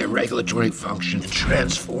 disabling their regulatory function and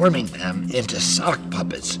transforming them into sock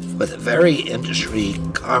puppets for the very industry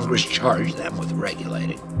Congress charged them with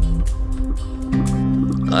regulating.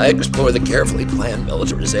 I explore the carefully planned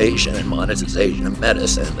militarization and monetization of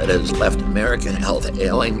medicine that has left American health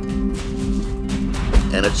ailing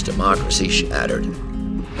and its democracy shattered.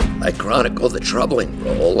 I chronicle the troubling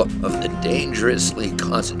role of the dangerously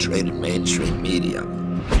concentrated mainstream media.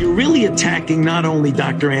 You're really attacking not only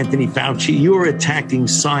Dr. Anthony Fauci, you're attacking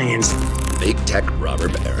science. Big tech robber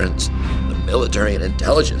barons, the military and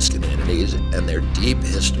intelligence communities, and their deep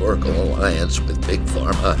historical alliance with Big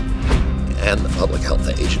Pharma and the public health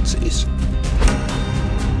agencies.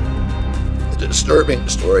 The disturbing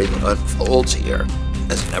story that unfolds here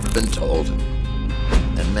has never been told,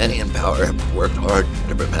 and many in power have worked hard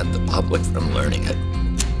to prevent the public from learning it.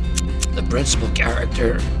 The principal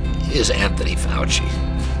character is Anthony Fauci.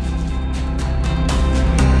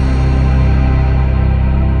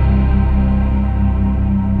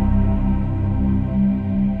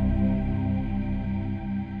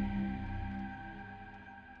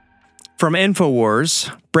 From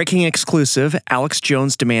InfoWars, breaking exclusive, Alex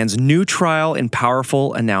Jones demands new trial in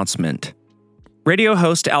powerful announcement. Radio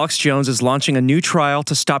host Alex Jones is launching a new trial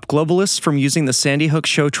to stop globalists from using the Sandy Hook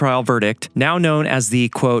show trial verdict, now known as the,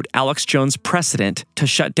 quote, Alex Jones precedent, to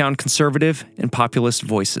shut down conservative and populist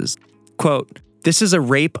voices. Quote, "This is a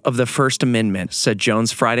rape of the First Amendment," said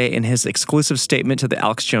Jones Friday in his exclusive statement to the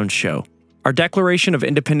Alex Jones Show. "Our Declaration of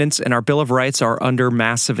Independence and our Bill of Rights are under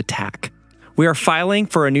massive attack. We are filing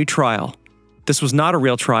for a new trial. This was not a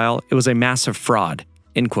real trial. It was a massive fraud,"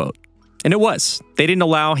 end quote. And it was. They didn't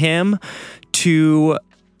allow him to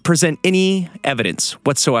present any evidence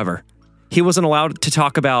whatsoever. He wasn't allowed to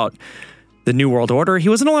talk about the New World Order. He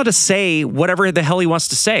wasn't allowed to say whatever the hell he wants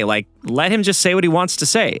to say. Like, let him just say what he wants to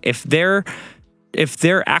say. If their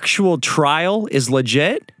actual trial is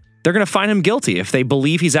legit, they're going to find him guilty. If they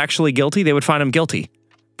believe he's actually guilty, they would find him guilty.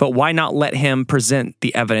 But why not let him present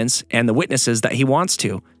the evidence and the witnesses that he wants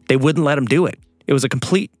to? They wouldn't let him do it. It was a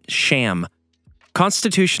complete sham.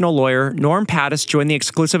 Constitutional lawyer Norm Pattis joined the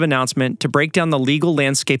exclusive announcement to break down the legal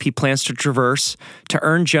landscape he plans to traverse to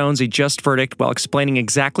earn Jones a just verdict while explaining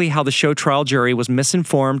exactly how the show trial jury was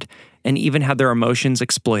misinformed and even had their emotions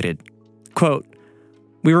exploited. Quote,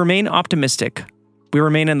 "We remain optimistic. We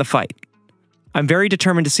remain in the fight. I'm very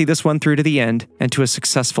determined to see this one through to the end and to a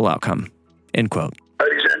successful outcome," end quote.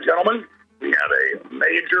 Ladies and gentlemen, we have a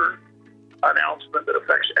major announcement that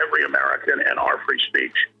affects every American and our free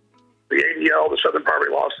speech. The ADL, the Southern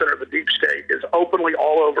Poverty Law Center, the Deep State, is openly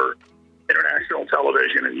all over international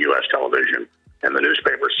television and U.S. television and the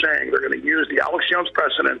newspapers saying they're going to use the Alex Jones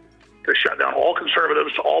precedent to shut down all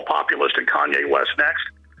conservatives, all populists, and Kanye West next.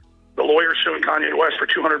 The lawyers suing Kanye West for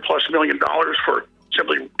 $200+ million for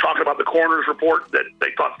simply talking about the coroner's report that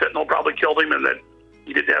they thought fentanyl probably killed him and that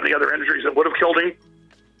he didn't have any other injuries that would have killed him.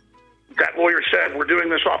 That lawyer said, we're doing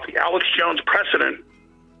this off the Alex Jones precedent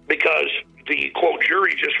because the, quote,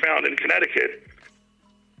 jury just found in Connecticut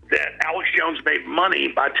that Alex Jones made money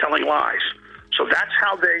by telling lies. So that's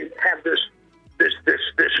how they have this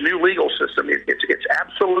new legal system. It's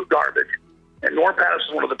absolute garbage. And Norm Pattis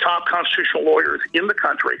is one of the top constitutional lawyers in the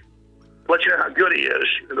country. To let you know how good he is,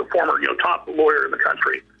 the former top lawyer in the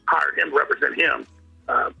country hired him to represent him,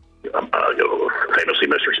 famously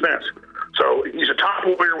Mr. Spence. So he's a top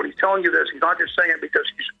lawyer. When he's telling you this, he's not just saying it because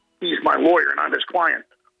he's my lawyer and I'm his client.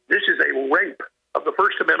 This is a rape of the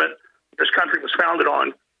First Amendment this country was founded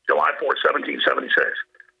on July 4th, 1776.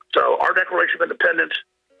 So our Declaration of Independence,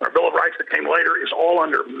 our Bill of Rights that came later, is all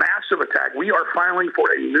under massive attack. We are filing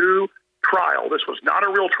for a new trial. This was not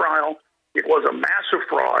a real trial. It was a massive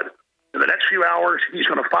fraud. In the next few hours, he's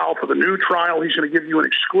going to file for the new trial. He's going to give you an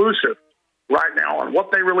exclusive right now on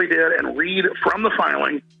what they really did and read from the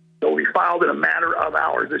filing. It will be filed in a matter of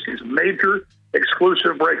hours. This is major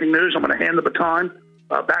exclusive breaking news. I'm going to hand the baton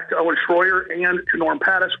back to Owen Schroyer and to Norm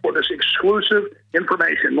Pattis for this exclusive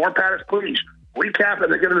information. Norm Pattis, please recap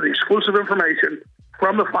and get into the exclusive information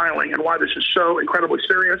from the filing and why this is so incredibly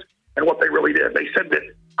serious and what they really did. They said that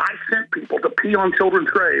I sent people to pee on children's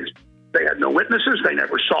graves. They had no witnesses. They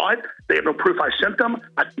never saw it. They have no proof I sent them.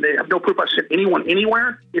 They have no proof I sent anyone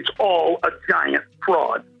anywhere. It's all a giant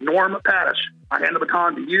fraud. Norm Pattis, I hand the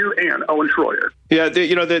baton to you and Owen Schroyer. Yeah,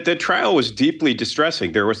 the trial was deeply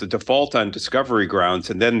distressing. There was a default on discovery grounds,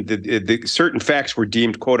 and then the certain facts were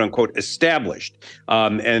deemed, quote unquote, established.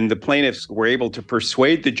 And the plaintiffs were able to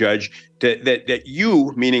persuade the judge that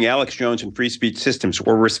you, meaning Alex Jones and Free Speech Systems,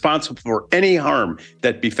 were responsible for any harm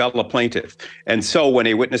that befell a plaintiff. And so when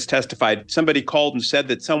a witness testified, somebody called and said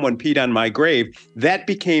that someone peed on my grave, that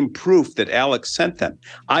became proof that Alex sent them.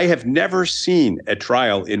 I have never seen a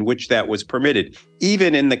trial in which that was permitted,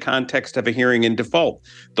 even in the context of a hearing in default.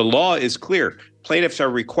 The law is clear. Plaintiffs are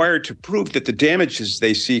required to prove that the damages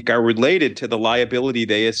they seek are related to the liability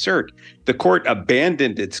they assert. The court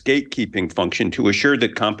abandoned its gatekeeping function to assure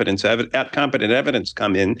that competent evidence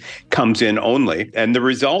comes in only, and the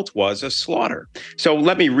result was a slaughter. So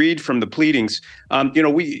let me read from the pleadings.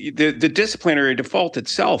 The disciplinary default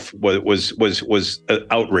itself was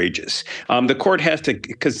outrageous. The court has to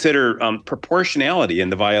consider proportionality in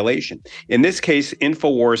the violation. In this case,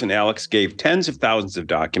 InfoWars and Alex gave tens of thousands of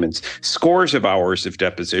documents, scores of hours of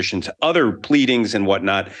depositions, other pleadings and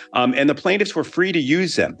whatnot, and the plaintiffs were free to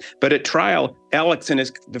use them. But at trial, Alex and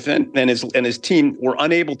his team were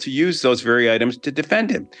unable to use those very items to defend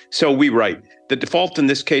him. So we write, the default in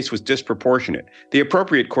this case was disproportionate. The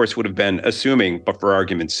appropriate course would have been, assuming, but for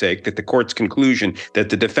argument's sake, that the court's conclusion that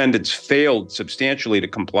the defendants failed substantially to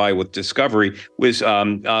comply with discovery was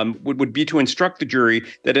would be to instruct the jury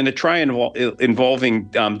that in a trial involving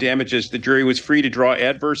damages, the jury was free to draw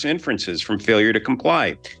adverse inferences from failure to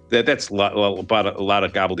comply. That's a lot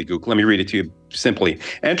of gobbledygook. Let me read it to you simply.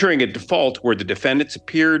 Entering a default where the defendants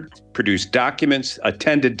appeared, produced documents,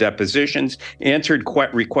 attended depositions, answered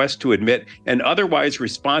requests to admit, and otherwise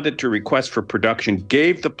responded to requests for production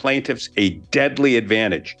gave the plaintiffs a deadly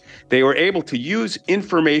advantage. They were able to use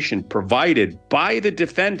information provided by the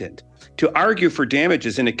defendant to argue for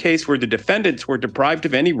damages in a case where the defendants were deprived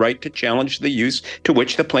of any right to challenge the use to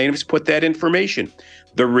which the plaintiffs put that information.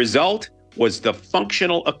 The result was the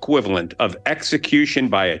functional equivalent of execution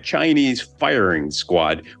by a Chinese firing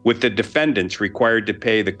squad, with the defendants required to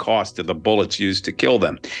pay the cost of the bullets used to kill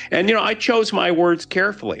them. And, I chose my words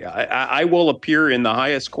carefully. I will appear in the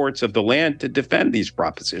highest courts of the land to defend these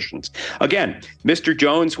propositions. Again, Mr.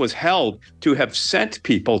 Jones was held to have sent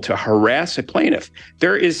people to harass a plaintiff.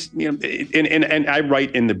 There is, and I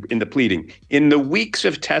write in the pleading, in the weeks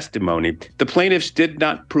of testimony, the plaintiffs did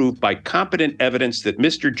not prove by competent evidence that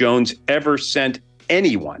Mr. Jones ever sent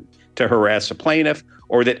anyone to harass a plaintiff,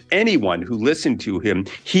 or that anyone who listened to him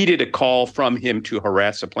heeded a call from him to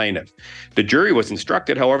harass a plaintiff. The jury was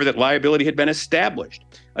instructed, however, that liability had been established.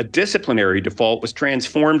 A disciplinary default was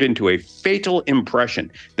transformed into a fatal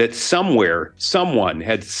impression that somewhere, someone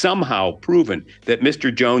had somehow proven that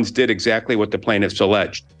Mr. Jones did exactly what the plaintiffs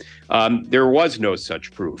alleged. There was no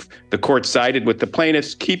such proof. The court sided with the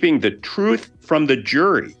plaintiffs, keeping the truth from the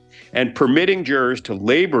jury and permitting jurors to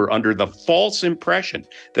labor under the false impression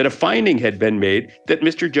that a finding had been made that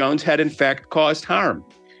Mr. Jones had in fact caused harm.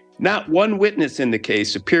 Not one witness in the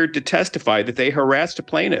case appeared to testify that they harassed a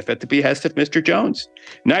plaintiff at the behest of Mr. Jones.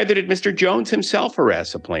 Neither did Mr. Jones himself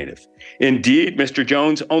harass a plaintiff. Indeed, Mr.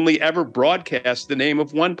 Jones only ever broadcast the name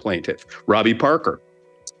of one plaintiff, Robbie Parker.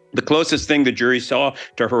 The closest thing the jury saw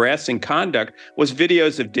to harassing conduct was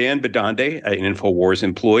videos of Dan Bedande, an InfoWars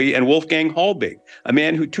employee, and Wolfgang Halbig, a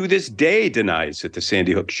man who to this day denies that the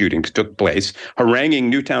Sandy Hook shootings took place, haranguing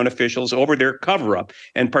Newtown officials over their cover-up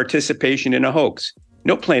and participation in a hoax.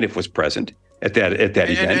 No plaintiff was present at that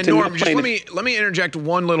event. And Norm, just let me interject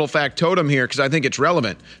one little factotum here, because I think it's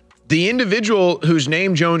relevant. The individual whose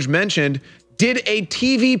name Jones mentioned did a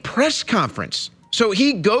TV press conference. So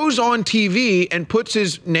he goes on TV and puts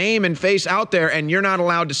his name and face out there, and you're not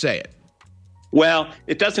allowed to say it. Well,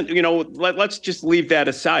 it doesn't, let's just leave that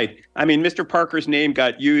aside. I mean, Mr. Parker's name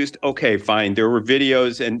got used. Okay, fine. There were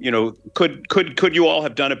videos and, could you all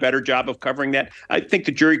have done a better job of covering that? I think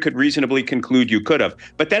the jury could reasonably conclude you could have,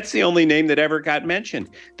 but that's the only name that ever got mentioned.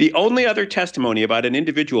 The only other testimony about an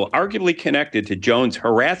individual arguably connected to Jones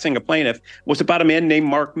harassing a plaintiff was about a man named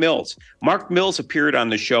Mark Mills. Mark Mills appeared on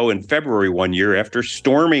the show in February one year after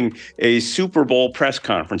storming a Super Bowl press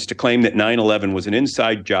conference to claim that 9/11 was an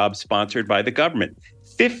inside job sponsored by the government.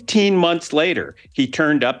 15 months later, he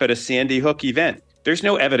turned up at a Sandy Hook event. There's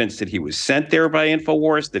no evidence that he was sent there by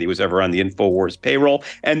InfoWars, that he was ever on the InfoWars payroll.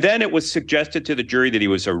 And then it was suggested to the jury that he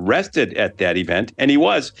was arrested at that event, and he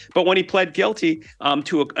was. But when he pled guilty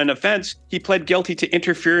to an offense, he pled guilty to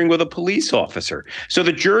interfering with a police officer. So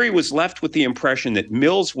the jury was left with the impression that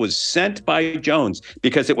Mills was sent by Jones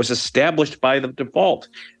because it was established by the default.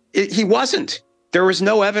 He wasn't. There was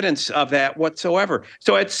no evidence of that whatsoever.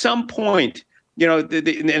 So at some point,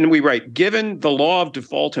 and we write, given the law of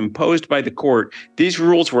default imposed by the court, these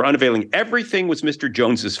rules were unavailing. Everything was Mr.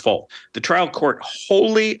 Jones's fault. The trial court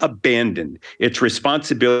wholly abandoned its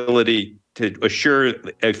responsibility to assure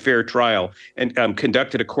a fair trial and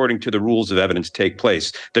conducted according to the rules of evidence take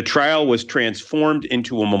place. The trial was transformed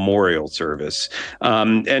into a memorial service. I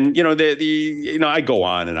go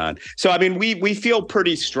on and on. So, I mean, we feel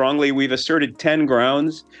pretty strongly. We've asserted 10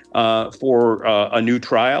 grounds for a new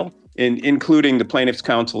trial, including the plaintiff's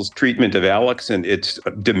counsel's treatment of Alex and its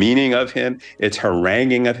demeaning of him, its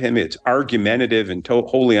haranguing of him, its argumentative and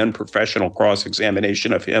wholly unprofessional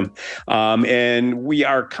cross-examination of him. And we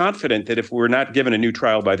are confident that if we're not given a new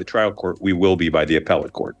trial by the trial court, we will be by the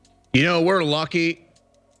appellate court. We're lucky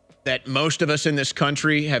that most of us in this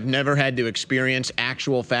country have never had to experience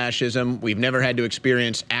actual fascism. We've never had to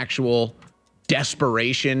experience actual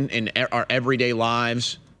desperation in our everyday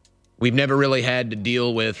lives. We've never really had to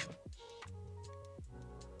deal with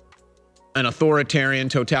an authoritarian,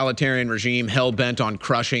 totalitarian regime hell-bent on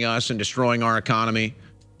crushing us and destroying our economy.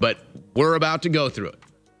 But we're about to go through it.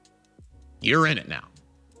 You're in it now.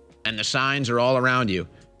 And the signs are all around you.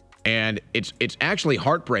 And it's actually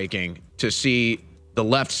heartbreaking to see the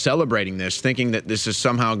left celebrating this, thinking that this is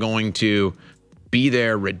somehow going to be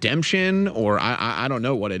their redemption, or I don't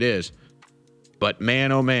know what it is. But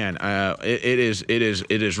man, oh man, it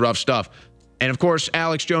is rough stuff. And of course,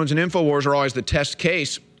 Alex Jones and InfoWars are always the test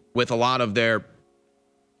case with a lot of their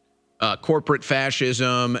corporate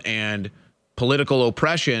fascism and political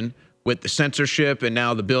oppression, with the censorship and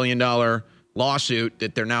now the $1 billion lawsuit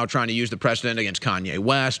that they're now trying to use the precedent against Kanye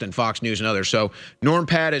West and Fox News and others. So Norm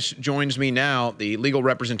Pattis joins me now, the legal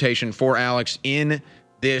representation for Alex in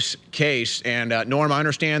this case. And Norm, I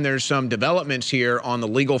understand there's some developments here on the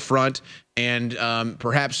legal front and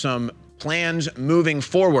perhaps some plans moving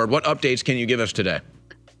forward. What updates can you give us today?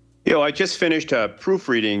 I just finished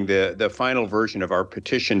proofreading the final version of our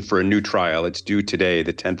petition for a new trial. It's due today,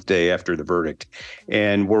 the 10th day after the verdict.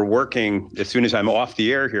 And we're working, as soon as I'm off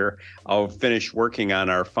the air here, I'll finish working on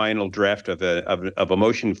our final draft of a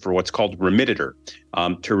motion for what's called remittitor,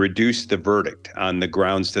 to reduce the verdict on the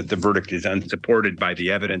grounds that the verdict is unsupported by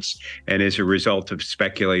the evidence and is a result of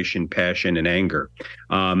speculation, passion, and anger,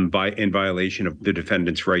 in violation of the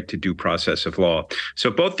defendant's right to due process of law.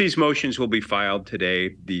 So both these motions will be filed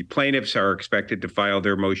today. The plaintiffs are expected to file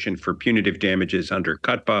their motion for punitive damages under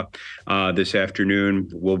CUTPA this afternoon.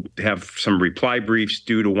 We'll have some reply briefs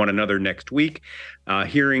due to one another next week,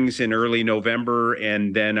 hearings in early November,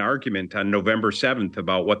 and then argument on November 7th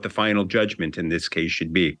about what the final judgment in this case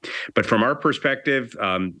should be. But from our perspective,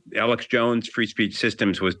 Alex Jones, Free Speech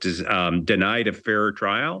Systems, was denied a fair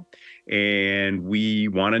trial, and we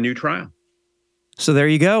want a new trial. So there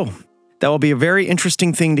you go. That will be a very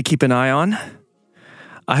interesting thing to keep an eye on.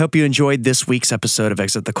 I hope you enjoyed this week's episode of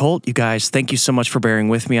Exit the Cult. You guys, thank you so much for bearing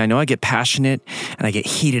with me. I know I get passionate and I get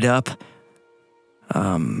heated up.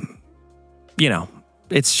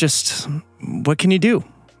 It's just, what can you do?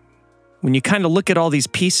 When you kind of look at all these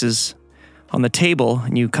pieces on the table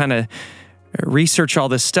and you kind of research all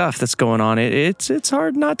this stuff that's going on, it's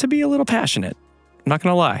hard not to be a little passionate. I'm not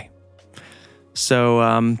going to lie.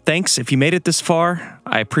 So thanks. If you made it this far,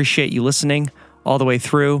 I appreciate you listening all the way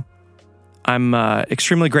through. I'm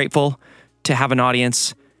extremely grateful to have an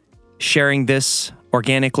audience sharing this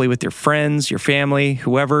organically with your friends, your family,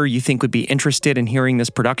 whoever you think would be interested in hearing this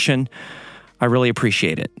production. I really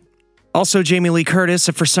appreciate it. Also, Jamie Lee Curtis,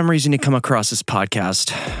 if for some reason you come across this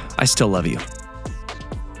podcast, I still love you.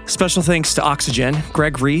 Special thanks to Oxygen,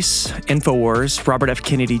 Greg Reese, InfoWars, Robert F.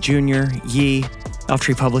 Kennedy Jr., Yee,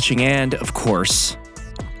 Elftree Publishing, and, of course,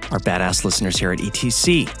 our badass listeners here at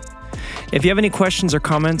ETC. If you have any questions or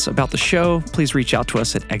comments about the show, please reach out to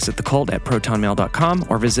us at exitthecult@protonmail.com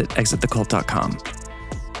or visit exitthecult.com.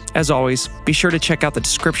 As always, be sure to check out the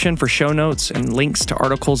description for show notes and links to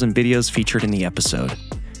articles and videos featured in the episode.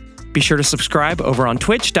 Be sure to subscribe over on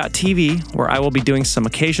twitch.tv, where I will be doing some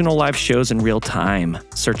occasional live shows in real time.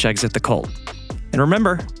 Search Exit the Cult. And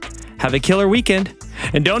remember, have a killer weekend,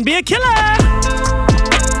 and don't be a killer!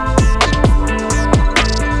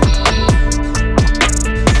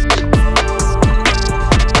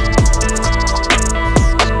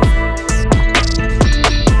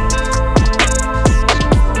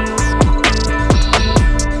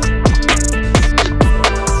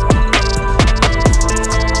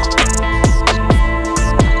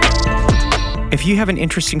 If you have an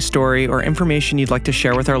interesting story or information you'd like to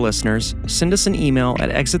share with our listeners, send us an email at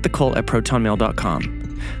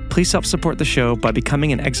exitthecult@protonmail.com. Please help support the show by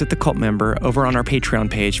becoming an Exit the Cult member over on our Patreon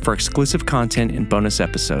page for exclusive content and bonus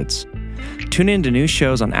episodes. Tune in to new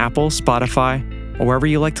shows on Apple, Spotify, or wherever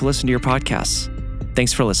you like to listen to your podcasts.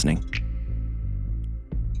 Thanks for listening.